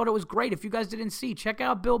Conan, and I thought it was great. If you guys didn't see, check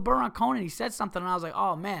out Bill Burr on Conan. He said something, and I was like,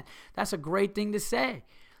 oh, man, that's a great thing to say.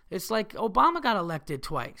 It's like Obama got elected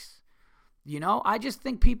twice. I just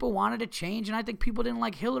think people wanted to change, and I think people didn't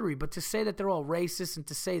like Hillary. But to say that they're all racist and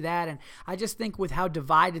to say that, and I just think with how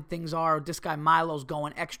divided things are, this guy Milo's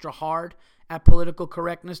going extra hard at political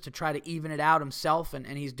correctness to try to even it out himself, and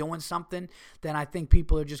he's doing something, then I think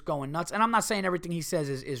people are just going nuts. And I'm not saying everything he says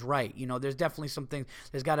is right. There's definitely some things,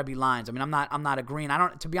 there's got to be lines. I mean, I'm not agreeing.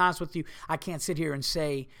 To be honest with you, I can't sit here and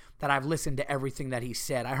say that I've listened to everything that he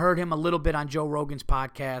said. I heard him a little bit on Joe Rogan's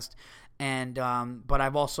podcast. And but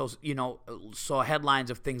I've also, saw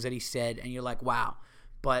headlines of things that he said, and you're like, wow.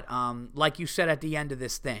 But like you said at the end of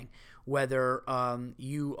this thing, whether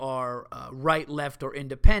you are right, left, or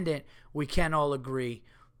independent, we can all agree,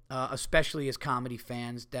 especially as comedy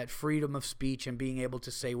fans, that freedom of speech and being able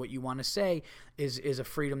to say what you want to say is a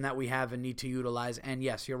freedom that we have and need to utilize. And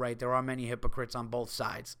yes, you're right. There are many hypocrites on both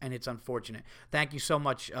sides, and it's unfortunate. Thank you so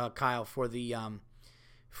much, Kyle, for the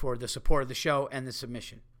support of the show and the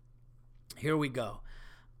submission. Here we go.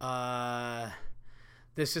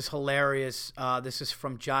 This is hilarious. This is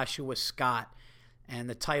from Joshua Scott, and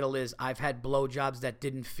the title is, I've had blowjobs that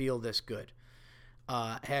didn't feel this good.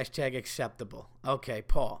 Hashtag acceptable. Okay,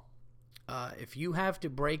 Paul. If you have to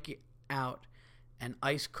break out an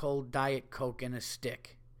ice-cold Diet Coke and a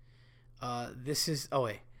stick, this is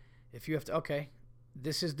the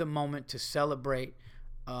moment to celebrate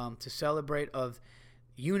of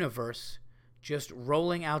universe just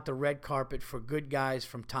rolling out the red carpet for good guys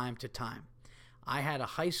from time to time. I had a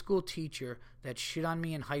high school teacher that shit on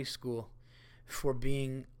me in high school for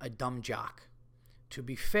being a dumb jock. To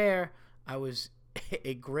be fair, I was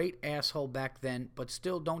a great asshole back then, but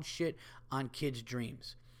still don't shit on kids'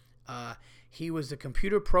 dreams. He was the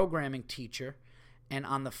computer programming teacher, and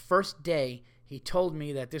on the first day, he told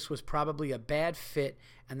me that this was probably a bad fit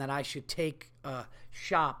and that I should take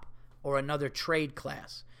shop or another trade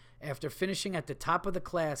class. After finishing at the top of the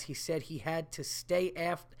class, he said he had to stay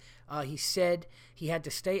after. After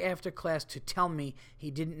class to tell me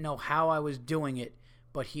he didn't know how I was doing it,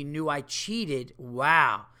 but he knew I cheated.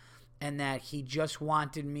 Wow, and that he just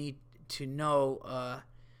wanted me to know. All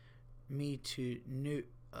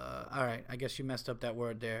right, I guess you messed up that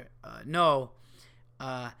word there.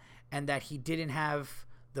 And that he didn't have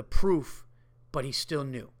the proof, but he still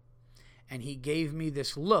knew. And he gave me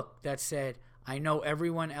this look that said, I know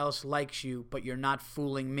everyone else likes you, but you're not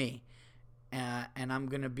fooling me. And I'm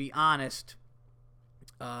going to be honest,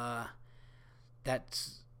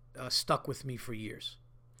 that's stuck with me for years.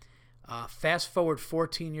 Fast forward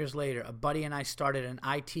 14 years later, a buddy and I started an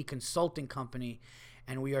IT consulting company,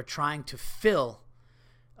 and we are trying to fill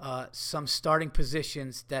some starting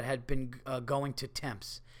positions that had been going to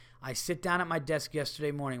temps. I sit down at my desk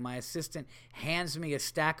yesterday morning. My assistant hands me a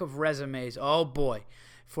stack of resumes. Oh, boy.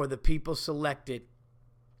 For the people selected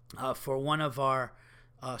for one of our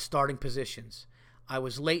starting positions. I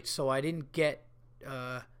was late, so I didn't get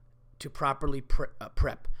to properly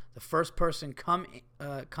prep. The first person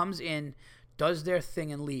comes in, does their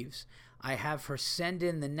thing, and leaves. I have her send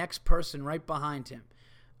in the next person right behind him.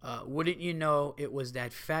 Wouldn't you know, it was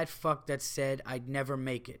that fat fuck that said I'd never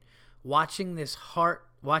make it. Watching his heart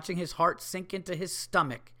sink into his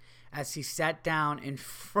stomach as he sat down in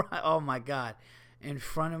front. Oh my God. In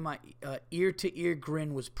front of my ear-to-ear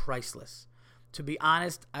grin was priceless. To be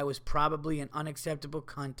honest, I was probably an unacceptable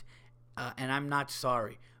cunt, and I'm not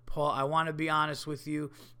sorry. Paul, I want to be honest with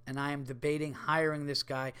you, and I am debating hiring this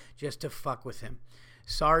guy just to fuck with him.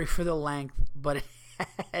 Sorry for the length, but it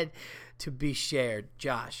had to be shared.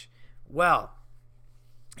 Josh. Well,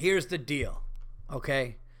 here's the deal,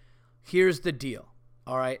 okay? Here's the deal,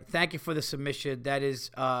 all right? Thank you for the submission. That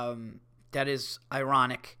is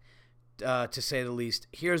ironic. to say the least.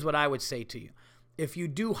 Here's what I would say to you. If you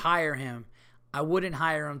do hire him, I wouldn't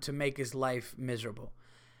hire him to make his life miserable.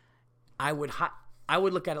 I would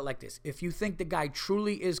look at it like this. If you think the guy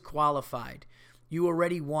truly is qualified, you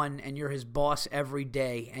already won and you're his boss every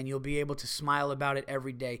day and you'll be able to smile about it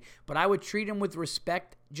every day. But I would treat him with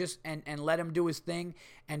respect and let him do his thing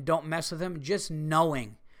and don't mess with him, just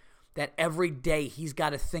knowing that every day he's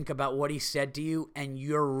got to think about what he said to you and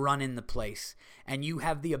you're running the place and you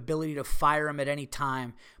have the ability to fire him at any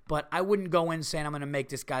time. But I wouldn't go in saying I'm going to make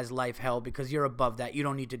this guy's life hell because you're above that. You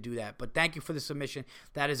don't need to do that. But thank you for the submission.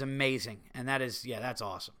 That is amazing. And that's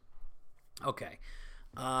awesome. Okay.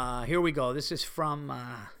 Here we go. This is from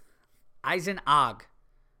Eisen Og.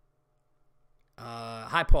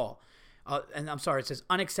 Hi, Paul. And I'm sorry, it says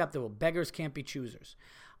unacceptable. Beggars can't be choosers.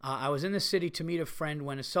 I was in the city to meet a friend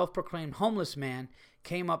when a self-proclaimed homeless man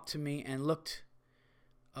came up to me and looked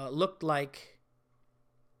like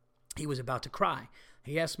he was about to cry.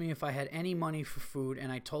 He asked me if I had any money for food,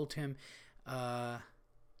 and I told him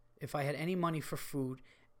if I had any money for food,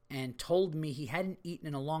 and told me he hadn't eaten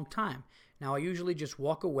in a long time. Now, I usually just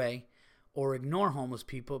walk away or ignore homeless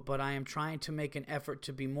people, but I am trying to make an effort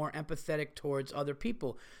to be more empathetic towards other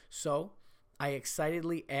people. So I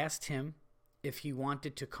excitedly asked him if he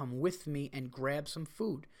wanted to come with me and grab some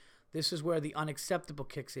food. This is where the unacceptable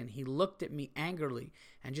kicks in. He looked at me angrily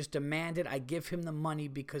and just demanded I give him the money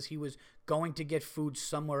because he was going to get food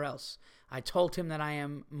somewhere else. I told him that I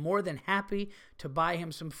am more than happy to buy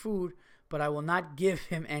him some food, but I will not give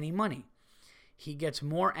him any money. He gets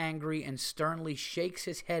more angry and sternly shakes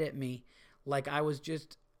his head at me like I was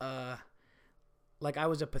a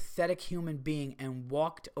pathetic human being and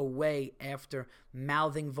walked away after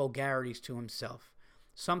mouthing vulgarities to himself.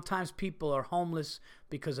 Sometimes people are homeless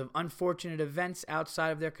because of unfortunate events outside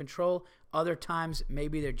of their control. Other times,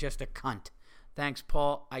 maybe they're just a cunt. Thanks,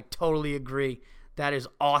 Paul. I totally agree. That is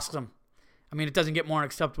awesome. I mean, it doesn't get more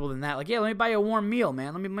acceptable than that. Like, yeah, let me buy you a warm meal,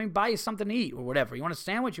 man. Let me buy you something to eat or whatever. You want a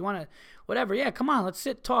sandwich? You want to whatever? Yeah, come on. Let's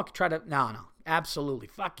sit, talk, try to. No. Absolutely.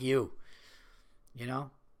 Fuck you. You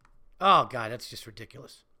know? Oh, God, that's just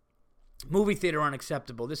ridiculous. Movie theater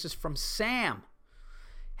unacceptable. This is from Sam.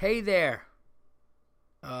 Hey there.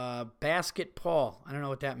 Basket Paul. I don't know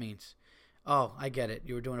what that means. Oh, I get it.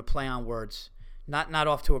 You were doing a play on words. Not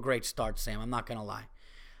off to a great start, Sam. I'm not going to lie.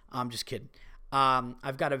 I'm just kidding.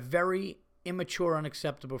 I've got a very immature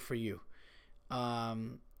unacceptable for you.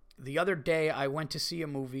 The other day I went to see a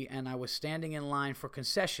movie and I was standing in line for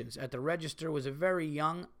concessions. At the register was a very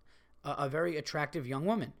attractive young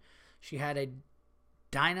woman. She had a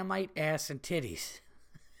dynamite ass and titties.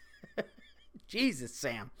 Jesus,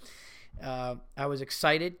 Sam. I was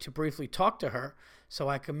excited to briefly talk to her so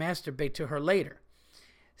I could masturbate to her later.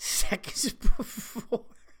 Seconds before...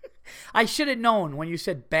 I should have known when you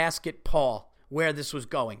said Basket Paul where this was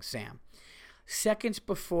going, Sam. Seconds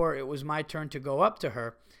before it was my turn to go up to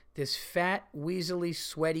her, this fat, weaselly,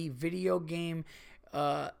 sweaty video game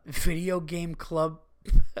club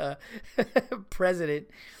president,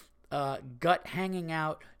 gut hanging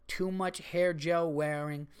out, too much hair gel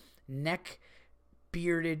wearing, neck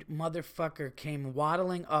bearded motherfucker came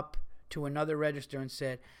waddling up to another register and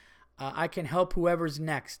said, I can help whoever's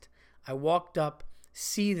next. I walked up,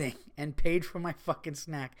 seething, and paid for my fucking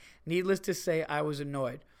snack. Needless to say, I was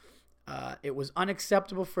annoyed. It was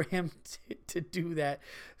unacceptable for him to do that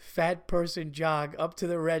fat person jog up to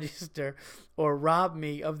the register or rob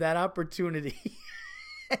me of that opportunity.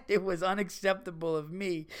 It was unacceptable of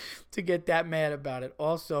me to get that mad about it.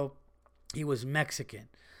 Also, he was Mexican.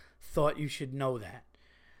 Thought you should know that.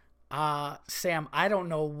 Sam, I don't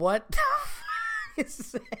know what the fuck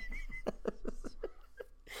is that?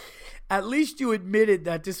 At least you admitted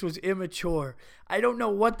that this was immature. I don't know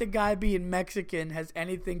what the guy being Mexican has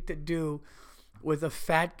anything to do with a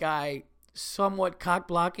fat guy somewhat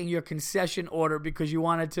cock-blocking your concession order because you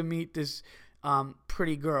wanted to meet this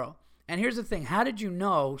pretty girl. And here's the thing. How did you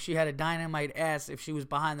know she had a dynamite ass if she was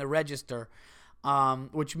behind the register?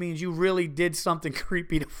 Which means you really did something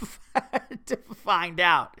creepy to find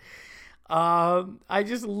out. I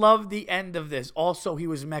just love the end of this. Also, he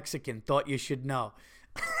was Mexican. Thought you should know.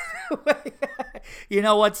 You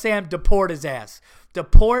know what, Sam? Deport his ass.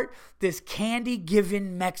 Deport this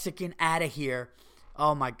candy-giving Mexican out of here.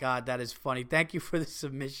 Oh, my God, that is funny. Thank you for the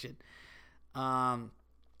submission.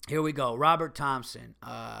 Here we go. Robert Thompson.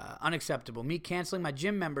 Unacceptable. Me canceling my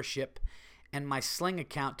gym membership and my Sling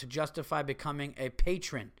account to justify becoming a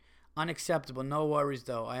patron Unacceptable. No worries,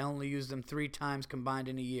 though. I only use them 3 times combined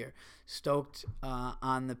in a year. Stoked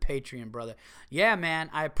on the Patreon, brother. Yeah, man.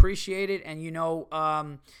 I appreciate it. And,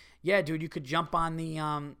 yeah, dude, you could jump on the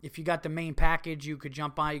if you got the main package, you could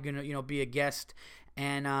jump on. You're going to, be a guest.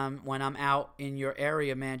 And when I'm out in your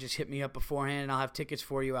area, man, just hit me up beforehand, and I'll have tickets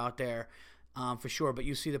for you out there for sure. But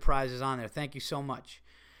you see the prizes on there. Thank you so much.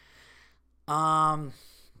 Okay,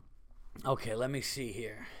 let me see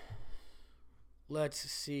here. Let's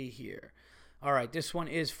see here. All right, this one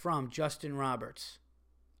is from Justin Roberts.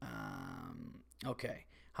 Okay.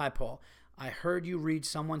 Hi, Paul. I heard you read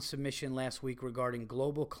someone's submission last week regarding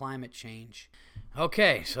global climate change.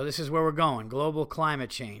 Okay, so this is where we're going. Global climate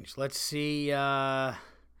change. Let's see what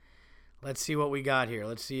we got here.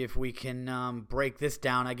 Let's see if we can break this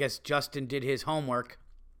down. I guess Justin did his homework.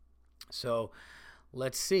 So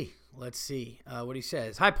let's see what he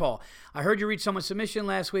says. Hi, Paul. I heard you read someone's submission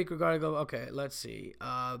last week regarding... Okay, let's see.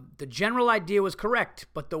 The general idea was correct,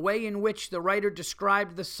 but the way in which the writer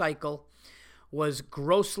described the cycle was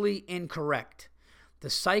grossly incorrect. The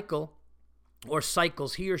cycle, or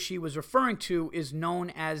cycles, he or she was referring to is known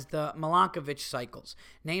as the Milankovitch cycles,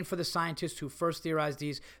 named for the scientist who first theorized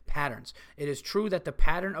these patterns. It is true that the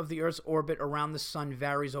pattern of the Earth's orbit around the sun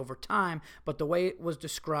varies over time, but the way it was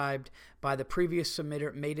described by the previous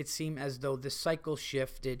submitter made it seem as though the cycle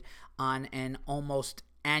shifted on an almost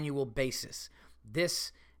annual basis.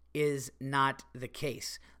 This is not the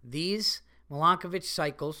case. These Milankovitch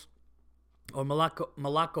cycles, or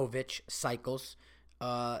Milankovitch cycles,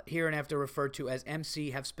 hereinafter referred to as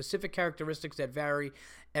MC, have specific characteristics that vary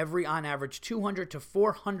every, on average, 200 to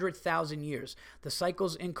 400,000 years. The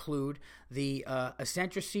cycles include the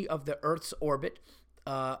eccentricity of the Earth's orbit,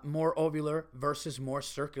 more ovular versus more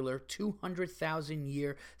circular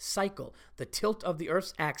 200,000-year cycle, the tilt of the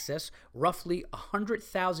Earth's axis, roughly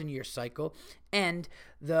 100,000-year cycle, and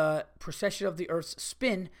the precession of the Earth's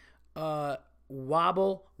spin,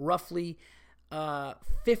 wobble, roughly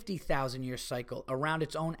 50,000-year cycle around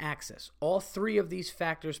its own axis. All 3 of these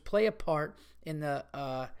factors play a part in the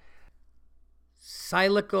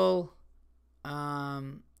cyclical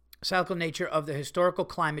nature of the historical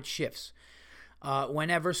climate shifts.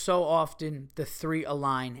 Whenever so often the 3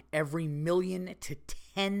 align, every million to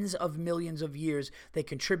tens of millions of years, they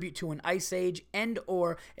contribute to an ice age and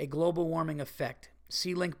or a global warming effect.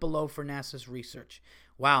 See link below for NASA's research.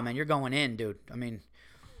 Wow, man, you're going in, dude. I mean,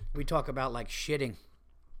 we talk about like shitting.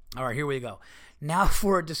 All right, here we go. Now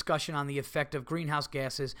for a discussion on the effect of greenhouse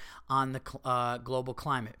gases on the global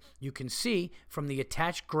climate. You can see from the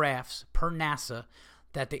attached graphs per NASA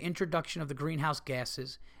that the introduction of the greenhouse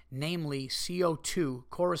gases, namely CO2,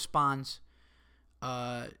 corresponds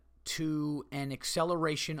to an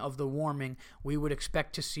acceleration of the warming we would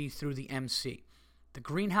expect to see through the MC. The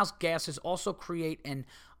greenhouse gases also create an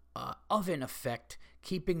oven effect,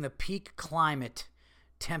 keeping the peak climate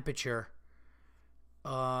temperature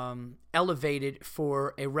elevated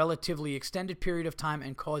for a relatively extended period of time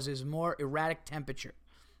and causes more erratic temperature.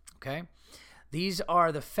 Okay? These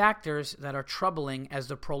are the factors that are troubling, as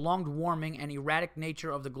the prolonged warming and erratic nature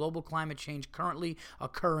of the global climate change currently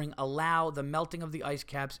occurring allow the melting of the ice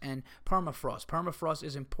caps and permafrost. Permafrost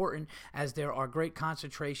is important as there are great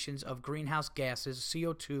concentrations of greenhouse gases,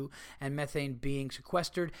 CO2 and methane, being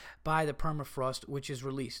sequestered by the permafrost, which is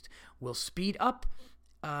released. Will speed up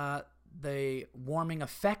the warming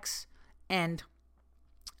effects and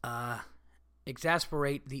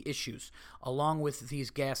exacerbate the issues. Along with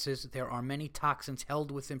these gases, there are many toxins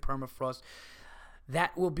held within permafrost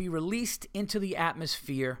that will be released into the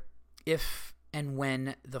atmosphere if and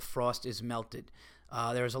when the frost is melted.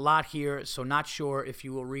 There's a lot here, so not sure if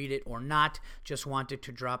you will read it or not. Just wanted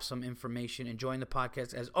to drop some information. Enjoying the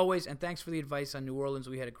podcast as always, and thanks for the advice on New Orleans.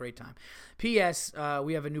 We had a great time. P.S.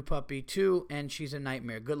 We have a new puppy too, and she's a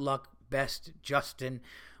nightmare. Good luck. Best, Justin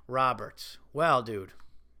Roberts. Well, dude.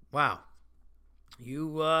 Wow.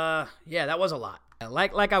 Yeah, that was a lot.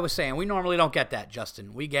 Like I was saying, we normally don't get that,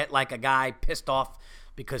 Justin. We get like a guy pissed off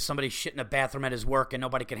because somebody shit in a bathroom at his work and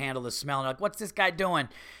nobody can handle the smell. And like, what's this guy doing?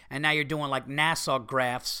 And now you're doing like NASA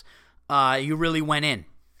graphs. You really went in,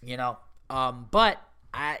 But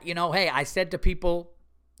hey, I said to people,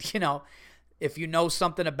 if you know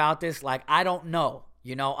something about this, like, I don't know.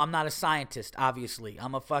 I'm not a scientist, obviously.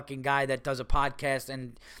 I'm a fucking guy that does a podcast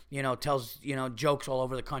and, tells, jokes all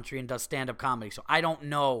over the country and does stand-up comedy. So I don't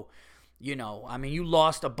know, you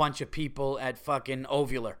lost a bunch of people at fucking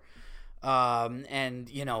Ovular. And,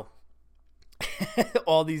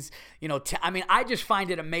 all these, I just find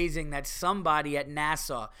it amazing that somebody at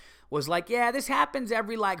NASA was like, yeah, this happens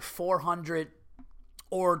every like 400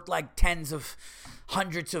 or like tens of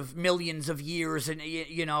hundreds of millions of years. And,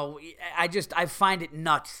 I find it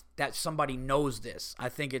nuts that somebody knows this. I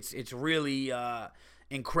think it's really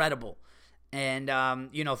incredible. And,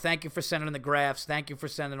 thank you for sending the graphs. Thank you for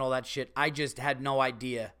sending all that shit. I just had no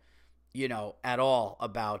idea, at all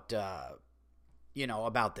about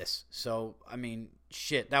this. So, I mean,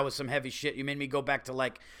 shit, that was some heavy shit. You made me go back to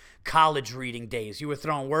like college reading days. You were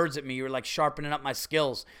throwing words at me. You were like sharpening up my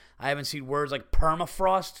skills. I haven't seen words like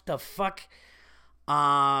permafrost. The fuck?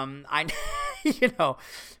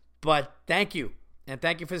 But thank you. And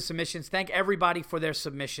thank you for the submissions. Thank everybody for their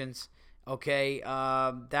submissions. Okay,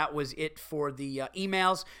 that was it for the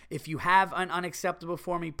emails. If you have an unacceptable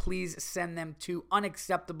for me, please send them to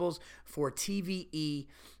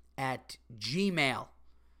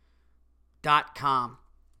unacceptablesfortve@gmail.com,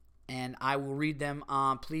 and I will read them.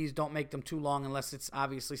 Please don't make them too long unless it's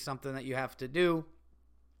obviously something that you have to do.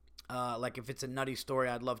 Like if it's a nutty story,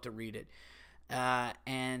 I'd love to read it.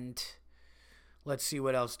 And let's see,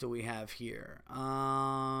 what else do we have here?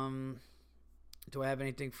 Do I have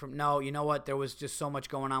anything from... No, you know what? There was just so much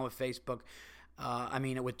going on with Facebook.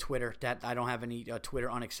 With Twitter, that I don't have any Twitter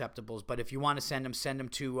unacceptables. But if you want to send them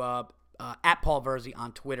to @PaulVersey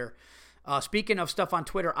on Twitter. Speaking of stuff on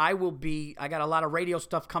Twitter, I got a lot of radio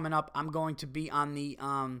stuff coming up. I'm going to be on the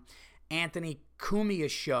Anthony Cumia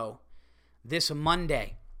show this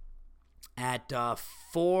Monday at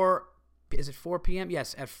 4... Is it 4 p.m.?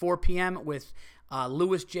 Yes, at 4 p.m. with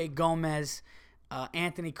Louis J. Gomez,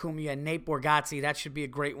 Anthony Cumia, and Nate Borgazzi. That should be a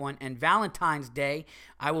great one. And Valentine's Day,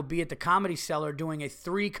 I will be at the Comedy Cellar doing a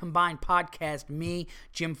 3 combined podcast. Me,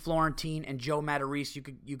 Jim Florentine, and Joe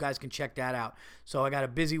Matarese. You guys can check that out. So I got a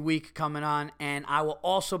busy week coming on. And I will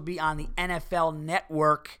also be on the NFL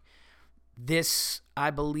Network this,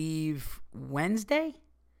 I believe, Wednesday?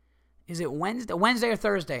 Is it Wednesday? Wednesday or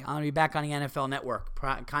Thursday? I'm going to be back on the NFL Network,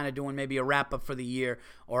 kind of doing maybe a wrap-up for the year,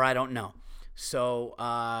 or I don't know. So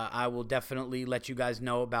I will definitely let you guys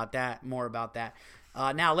know about that, more about that.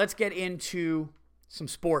 Now, let's get into some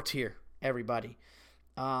sports here, everybody.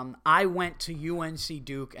 I went to UNC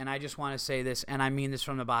Duke, and I just want to say this, and I mean this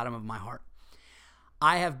from the bottom of my heart.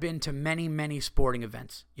 I have been to many, many sporting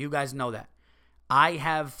events. You guys know that.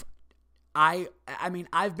 I've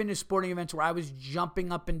been to sporting events where I was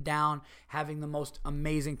jumping up and down, having the most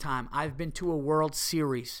amazing time. I've been to a World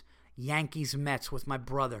Series, Yankees-Mets with my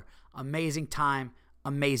brother. Amazing time,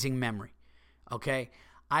 amazing memory. Okay?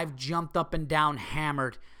 I've jumped up and down,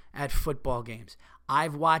 hammered at football games.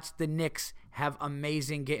 I've watched the Knicks have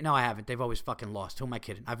amazing games. No, I haven't. They've always fucking lost. Who am I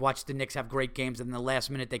kidding? I've watched the Knicks have great games, and in the last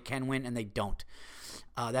minute they can win, and they don't.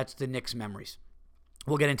 That's the Knicks memories.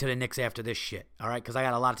 We'll get into the Knicks after this shit, all right? Because I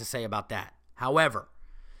got a lot to say about that. However,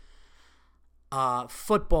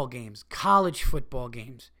 football games, college football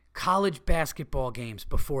games, college basketball games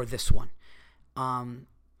before this one.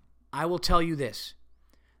 I will tell you this.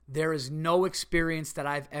 There is no experience that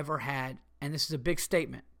I've ever had, and this is a big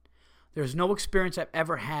statement. There's no experience I've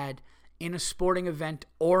ever had in a sporting event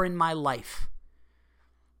or in my life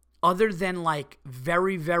other than like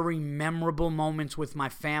very, very memorable moments with my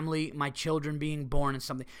family, my children being born and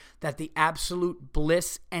something, that the absolute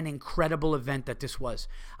bliss and incredible event that this was.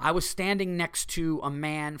 I was standing next to a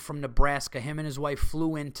man from Nebraska. Him and his wife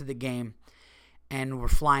flew into the game and were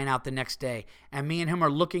flying out the next day. And me and him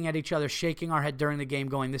are looking at each other, shaking our head during the game,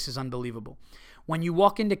 going, this is unbelievable. When you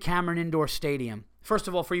walk into Cameron Indoor Stadium, first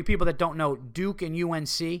of all, for you people that don't know, Duke and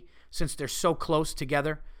UNC, since they're so close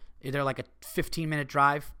together, they're like a 15-minute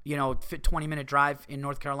drive, 20-minute drive in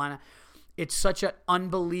North Carolina. It's such an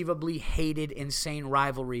unbelievably hated, insane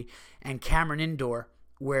rivalry. And Cameron Indoor,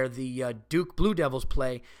 where the Duke Blue Devils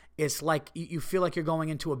play, it's like you feel like you're going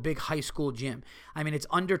into a big high school gym. I mean, it's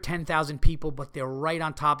under 10,000 people, but they're right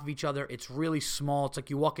on top of each other. It's really small. It's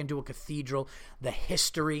like you walk into a cathedral. The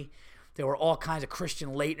history, there were all kinds of... Christian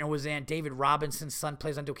Laettner was in. David Robinson's son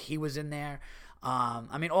plays on Duke. He was in there.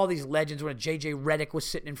 All these legends. When J.J. Redick was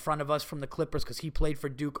sitting in front of us from the Clippers because he played for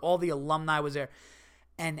Duke. All the alumni was there.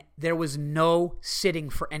 And there was no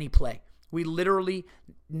sitting for any play. We literally,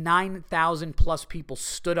 9,000 plus people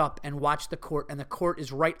stood up and watched the court, and the court is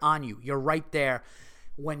right on you. You're right there.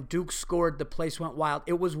 When Duke scored, the place went wild.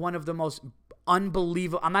 It was one of the most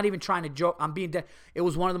unbelievable... I'm not even trying to joke. I'm being dead. It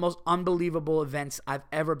was one of the most unbelievable events I've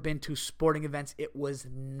ever been to, sporting events. It was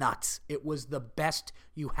nuts. It was the best.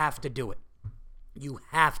 You have to do it. You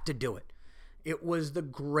have to do it. It was the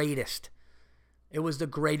greatest. It was the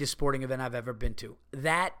greatest sporting event I've ever been to.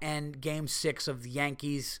 That and Game 6 of the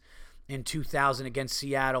Yankees in 2000 against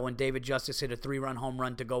Seattle when David Justice hit a 3-run home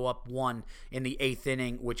run to go up 1 in the 8th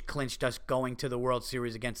inning, which clinched us going to the World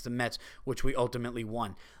Series against the Mets, which we ultimately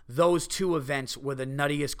won. Those 2 events were the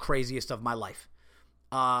nuttiest, craziest of my life.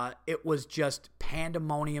 It was just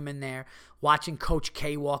pandemonium in there. Watching Coach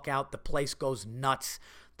K walk out, the place goes nuts.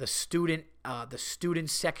 The student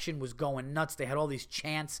section was going nuts. They had all these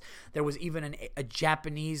chants. There was even a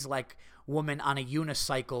Japanese woman on a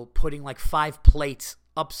unicycle putting 5 plates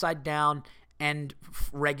upside down and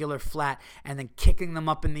regular flat, and then kicking them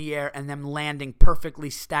up in the air and them landing perfectly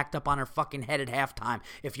stacked up on her fucking head at halftime,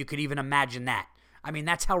 if you could even imagine that. I mean,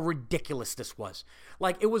 that's how ridiculous this was.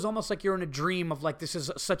 It was almost like you're in a dream of this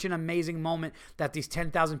is such an amazing moment that these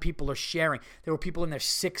 10,000 people are sharing. There were people in their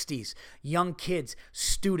 60s, young kids,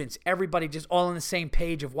 students, everybody just all on the same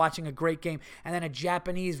page of watching a great game. And then a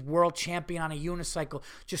Japanese world champion on a unicycle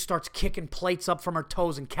just starts kicking plates up from her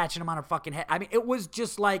toes and catching them on her fucking head. I mean, it was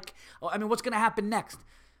just what's going to happen next?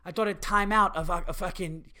 I thought at timeout of a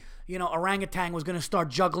fucking... orangutan was going to start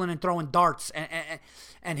juggling and throwing darts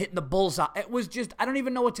and hitting the bullseye. It was just, I don't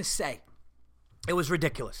even know what to say. It was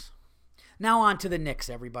ridiculous. Now on to the Knicks,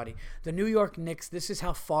 everybody. The New York Knicks, this is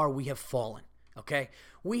how far we have fallen, okay?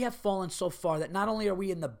 We have fallen so far that not only are we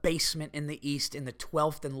in the basement in the East, in the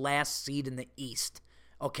 12th and last seed in the East,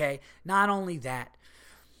 okay? Not only that,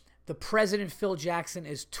 the president, Phil Jackson,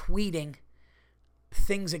 is tweeting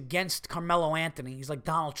things against Carmelo Anthony. He's like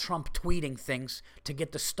Donald Trump tweeting things to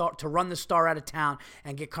get the star, to run the star out of town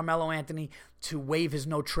and get Carmelo Anthony to waive his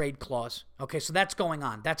no trade clause. Okay, so that's going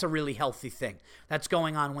on. That's a really healthy thing. That's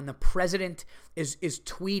going on when the president is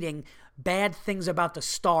tweeting bad things about the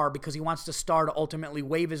star because he wants the star to ultimately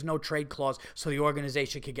waive his no trade clause so the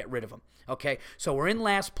organization can get rid of him. Okay, so we're in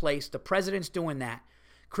last place. The president's doing that.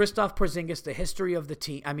 Kristaps Porzingis, the history of the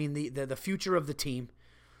team, the future of the team,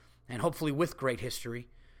 and hopefully with great history.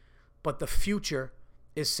 But the future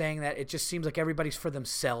is saying that it just seems like everybody's for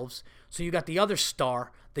themselves. So you got the other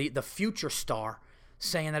star, the future star,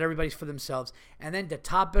 saying that everybody's for themselves. And then to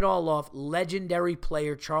top it all off, legendary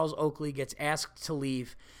player Charles Oakley gets asked to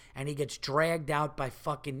leave, and he gets dragged out by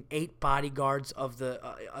fucking 8 bodyguards of the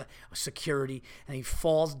security, and he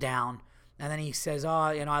falls down. And then he says,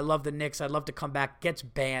 I love the Knicks. I'd love to come back. Gets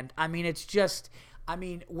banned. I mean, it's just...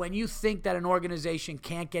 when you think that an organization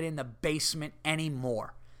can't get in the basement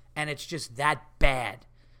anymore, and it's just that bad,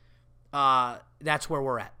 that's where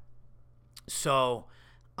we're at. So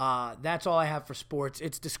that's all I have for sports.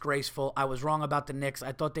 It's disgraceful. I was wrong about the Knicks.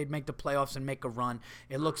 I thought they'd make the playoffs and make a run.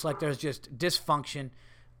 It looks like there's just dysfunction.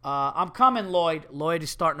 I'm coming, Lloyd. Lloyd is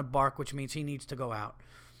starting to bark, which means he needs to go out.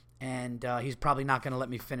 And he's probably not going to let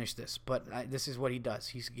me finish this, but this is what he does.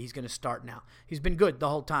 He's going to start now. He's been good the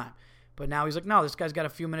whole time. But now he's like, no, this guy's got a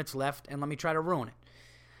few minutes left, and let me try to ruin it.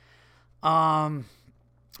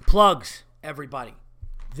 Plugs, everybody.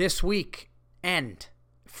 This week,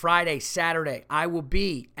 Friday, Saturday, I will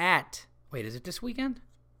be at... Wait, is it this weekend?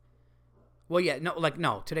 Well, yeah,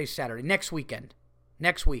 no, today's Saturday. Next weekend.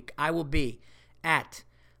 Next week, I will be at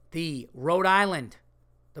the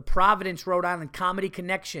Providence, Rhode Island Comedy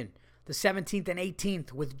Connection, the 17th and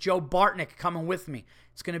 18th, with Joe Bartnick coming with me.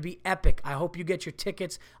 It's going to be epic. I hope you get your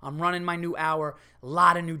tickets. I'm running my new hour. A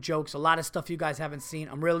lot of new jokes, a lot of stuff you guys haven't seen.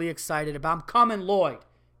 I'm really excited about. I'm coming, Lloyd.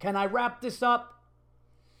 Can I wrap this up?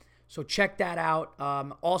 So check that out.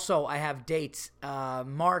 Also, I have dates.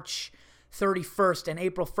 March 31st and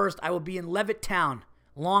April 1st, I will be in Levittown,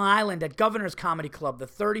 Long Island at Governor's Comedy Club, the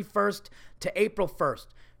 31st to April 1st.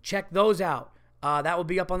 Check those out. That will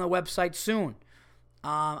be up on the website soon.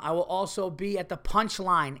 I will also be at the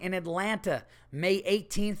Punchline in Atlanta, May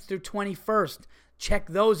 18th through 21st. Check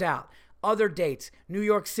those out. Other dates, New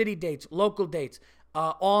York City dates, local dates,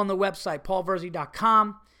 all on the website,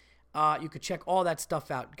 paulverzi.com. You could check all that stuff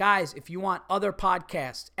out. Guys, if you want other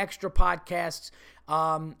podcasts, extra podcasts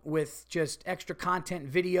with just extra content,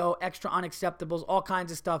 video, extra unacceptables, all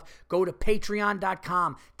kinds of stuff, go to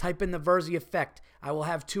patreon.com. Type in the Verzi Effect. I will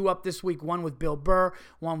have 2 up this week, one with Bill Burr,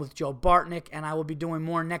 one with Joe Bartnick, and I will be doing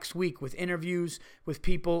more next week with interviews with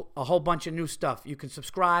people, a whole bunch of new stuff. You can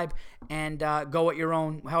subscribe and go at your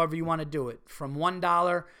own, however you want to do it, from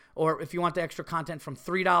 $1, or if you want the extra content, from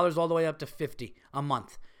 $3 all the way up to $50 a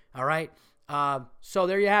month. All right? So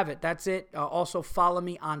there you have it. That's it. Also follow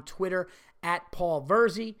me on Twitter at Paul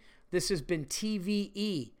Verzi. This has been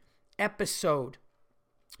TVE episode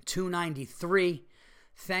 293.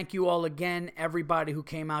 Thank you all again, everybody who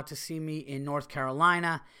came out to see me in North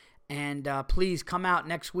Carolina. And please come out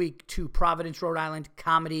next week to Providence, Rhode Island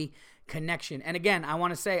Comedy Connection. And again, I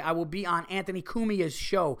want to say I will be on Anthony Cumia's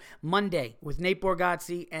show Monday with Nate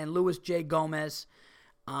Borgazzi and Louis J. Gomez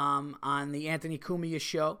on the Anthony Cumia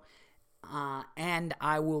show. and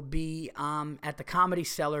I will be at the Comedy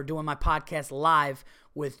Cellar doing my podcast live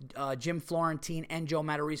with Jim Florentine and Joe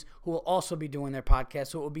Matarese, who will also be doing their podcast.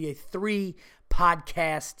 So it will be a 3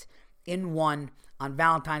 podcast in one on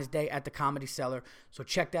Valentine's Day at the Comedy Cellar. So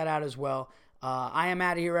check that out as well. I am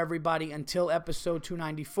out of here, everybody. Until episode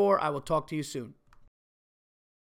 294, I will talk to you soon.